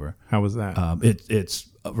over. How was that? It's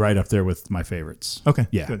right up there with my favorites. Okay,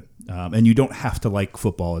 yeah, good. And you don't have to like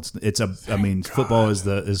football. Football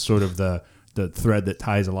is sort of the thread that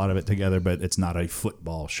ties a lot of it together, but it's not a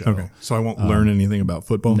football show. Okay, so I won't learn anything about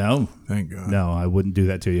football. No, Thank God. no, I wouldn't do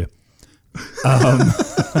that to you.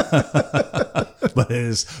 But it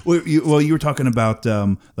is you were talking about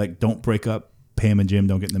like don't break up. Pam and Jim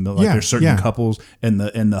don't get in the middle. Like Yeah, there's certain yeah. couples, and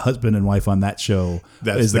the husband and wife on that show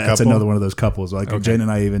That's the that's couple? another one of those couples. Like Jane and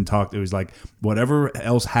I even talked. It was like whatever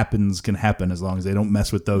else happens can happen as long as they don't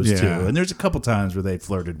mess with those Yeah. two. And there's a couple times where they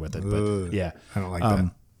flirted with it, but yeah, I don't like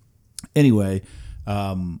that. Anyway,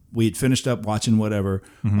 we had finished up watching whatever.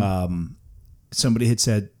 Mm-hmm. Somebody had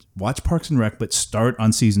said watch Parks and Rec, but start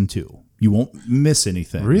on season 2. You won't miss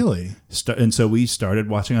anything. Really? And so we started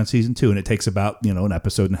watching on season 2, and it takes about an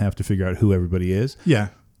episode and a half to figure out who everybody is, Yeah.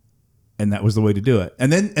 and that was the way to do it.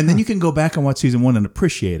 And then you can go back and watch season 1 and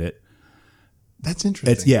appreciate it. That's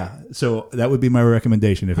interesting. It's So that would be my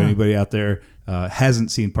recommendation if anybody out there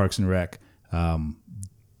hasn't seen Parks and Rec.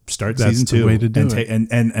 Start That's season the 2 way to do and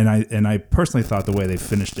it. And I personally thought the way they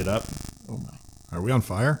finished it up. Are we on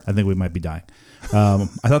fire? I think we might be dying. I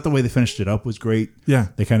thought the way they finished it up was great. Yeah.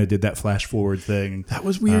 They kind of did that flash forward thing. That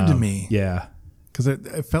was weird to me. Yeah. Because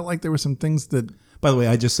it felt like there were some things that By the way,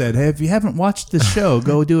 I just said, hey, if you haven't watched this show,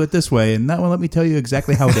 go do it this way. And that one, let me tell you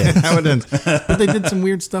exactly how it ends. how it ends. But they did some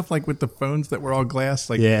weird stuff like with the phones that were all glass.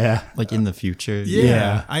 Like Yeah. Like in the future.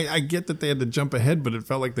 Yeah. I get that they had to jump ahead, but it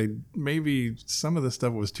felt like maybe some of the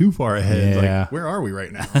stuff was too far ahead. Yeah. Like, where are we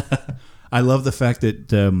right now? I love the fact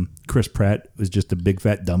that Chris Pratt was just a big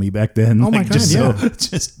fat dummy back then. Oh my God, just yeah.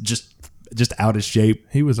 just out of shape.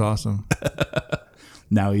 He was awesome.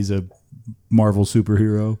 Now he's a Marvel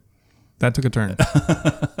superhero. That took a turn.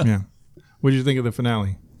 Yeah. What did you think of the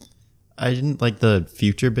finale? I didn't like the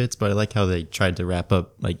future bits, but I like how they tried to wrap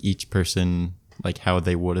up like each person, like how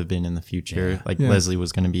they would have been in the future. Like Yeah. Leslie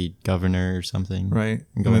was going to be governor or something. Right.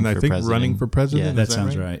 And Going then I for think president. running for president. Yeah, is that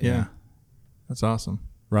sounds right, yeah. That's awesome.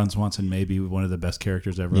 Ron Swanson may be one of the best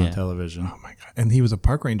characters ever Yeah. on television. Oh my God. And he was a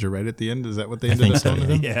park ranger right at the end. Is that what they ended think up so, calling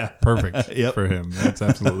yeah. him? Yeah. Perfect Yep. for him. That's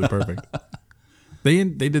absolutely perfect. They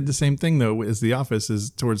did the same thing though as The Office.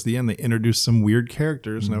 Is towards the end they introduced some weird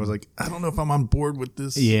characters, and I was like, I don't know if I'm on board with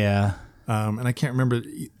this. Yeah. And I can't remember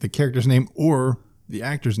the character's name or the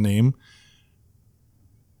actor's name.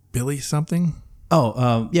 Billy something.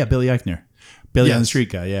 Oh, yeah, Billy Eichner. Billy on the Yes.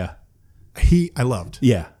 Street guy, yeah. I loved.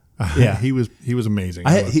 Yeah. Yeah. he was amazing.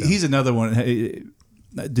 I loved him. He's another one. Hey,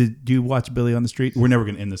 do you watch Billy on the Street? We're never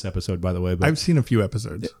going to end this episode, by the way. But I've seen a few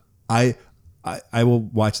episodes. I will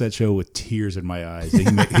watch that show with tears in my eyes.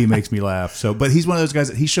 He makes me laugh. So, but he's one of those guys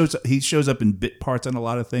that he shows up in bit parts on a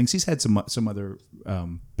lot of things. He's had some other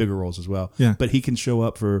bigger roles as well. Yeah. But he can show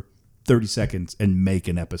up for 30 seconds and make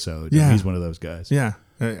an episode. Yeah. He's one of those guys. Yeah,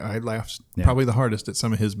 I laughed probably the hardest at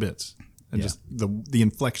some of his bits, and Yeah. just the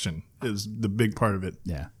inflection is the big part of it.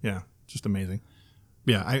 Yeah. Yeah, just amazing.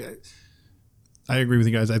 Yeah, I agree with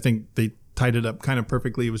you guys. I think they tied it up kind of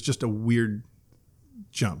perfectly. It was just a weird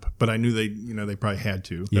jump, but I knew they probably had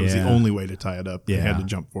to. That was the Yeah. only way to tie it up. They had Yeah. to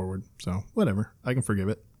jump forward. So whatever, I can forgive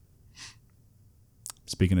it.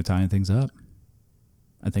 Speaking of tying things up,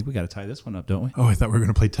 I think we got to tie this one up, don't we? Oh, I thought we were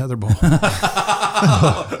going to play tetherball.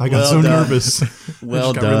 I got so done. nervous. Well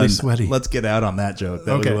I just done. got really sweaty. Let's get out on that joke.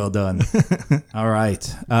 That Okay. was well done. All right.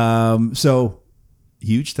 So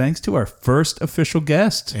huge thanks to our first official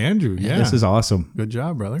guest. Andrew, yeah, This is awesome. good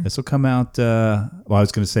job, brother. This will come out. Well, I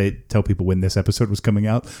was going to say tell people when this episode was coming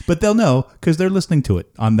out, but they'll know because they're listening to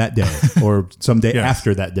it on that day or someday Yes.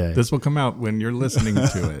 after that day. This will come out when you're listening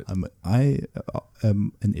to it. I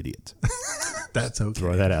am an idiot. That's okay.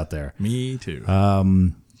 Throw that out there. Me too.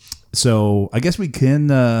 So I guess we can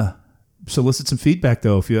solicit some feedback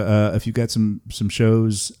though. If you got some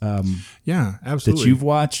shows Yeah, absolutely. that you've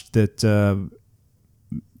watched that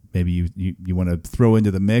maybe you want to throw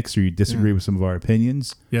into the mix or you disagree with some of our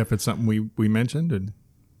opinions. Yeah, if it's something we mentioned, and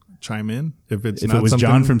chime in. If it's If not it was something,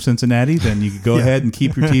 John from Cincinnati, then you could go ahead and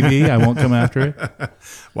keep your TV. I won't come after it.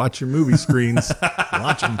 watch your movie screens,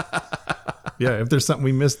 watch them. Yeah, if there's something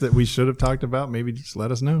we missed that we should have talked about, maybe just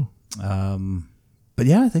let us know. But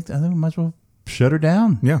yeah, I think we might as well shut her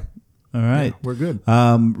down. Yeah, All right. we're good.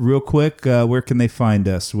 Real quick, where can they find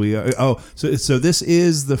us? We so this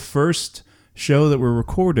is the first show that we're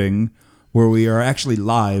recording where we are actually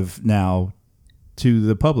live now to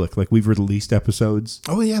the public. Like we've released episodes.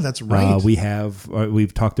 Oh yeah, that's right.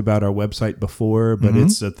 We've talked about our website before, but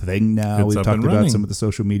it's a thing now. It's We've up talked and about running. some of the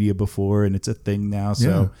social media before, and it's a thing now.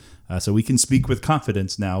 So So we can speak with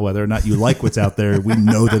confidence now. Whether or not you like what's out there, we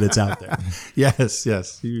know that it's out there. Yes.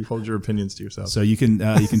 You hold your opinions to yourself. So you can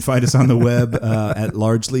find us on the web at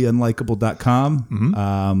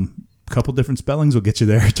largelyunlikable.com. Couple different spellings will get you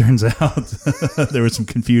there. It turns out there was some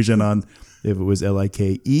confusion on if it was Like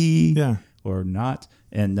or not,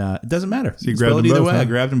 and it doesn't matter. So you Spell grabbed it them either both, way. huh? I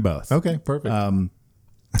grabbed them both. Okay, perfect. You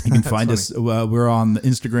can find us. We're on the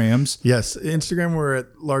Instagrams. Yes, Instagram, we're at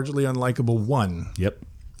Largely Unlikable 1 Yep.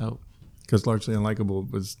 Oh, because Largely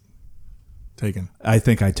Unlikable was taken. I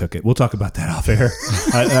think I took it. We'll talk about that off air.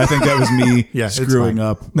 I think that was me It's screwing fine.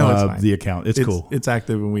 up No, it's fine. the account. It's cool. It's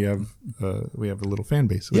active, and we have a little fan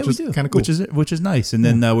base, which we is do. kind of cool. Which is nice. And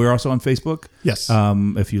then we're also on Facebook. Yes.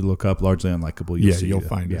 If you look up Largely Unlikable, you'll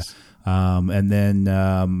find us. And then,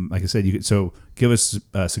 like I said, you could give us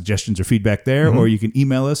suggestions or feedback there, or you can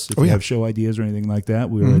email us if you have show ideas or anything like that.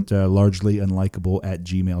 We're at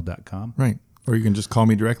largelyunlikable@gmail.com. Right. Or you can just call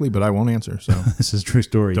me directly, but I won't answer. So This is a true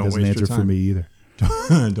story. Don't He doesn't waste your answer for time. me either.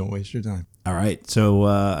 don't waste your time. All right. So,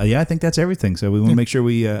 I think that's everything. So we want to make sure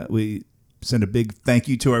we send a big thank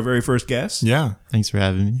you to our very first guest. Yeah. thanks for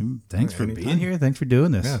having me. Thanks for Anytime. being here. Thanks for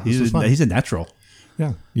doing this. Yeah, this was fun. He's a natural.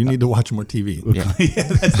 Yeah. You need to watch more TV. Yeah,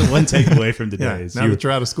 that's the one takeaway from today. Yeah. is Now that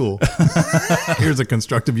you're out of school, here's a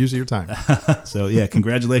constructive use of your time. So,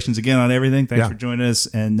 congratulations again on everything. Thanks Yeah. for joining us.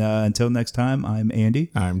 And until next time, I'm Andy.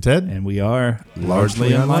 I'm Ted. And we are Largely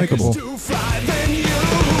Unlikable. To fly than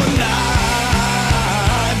you.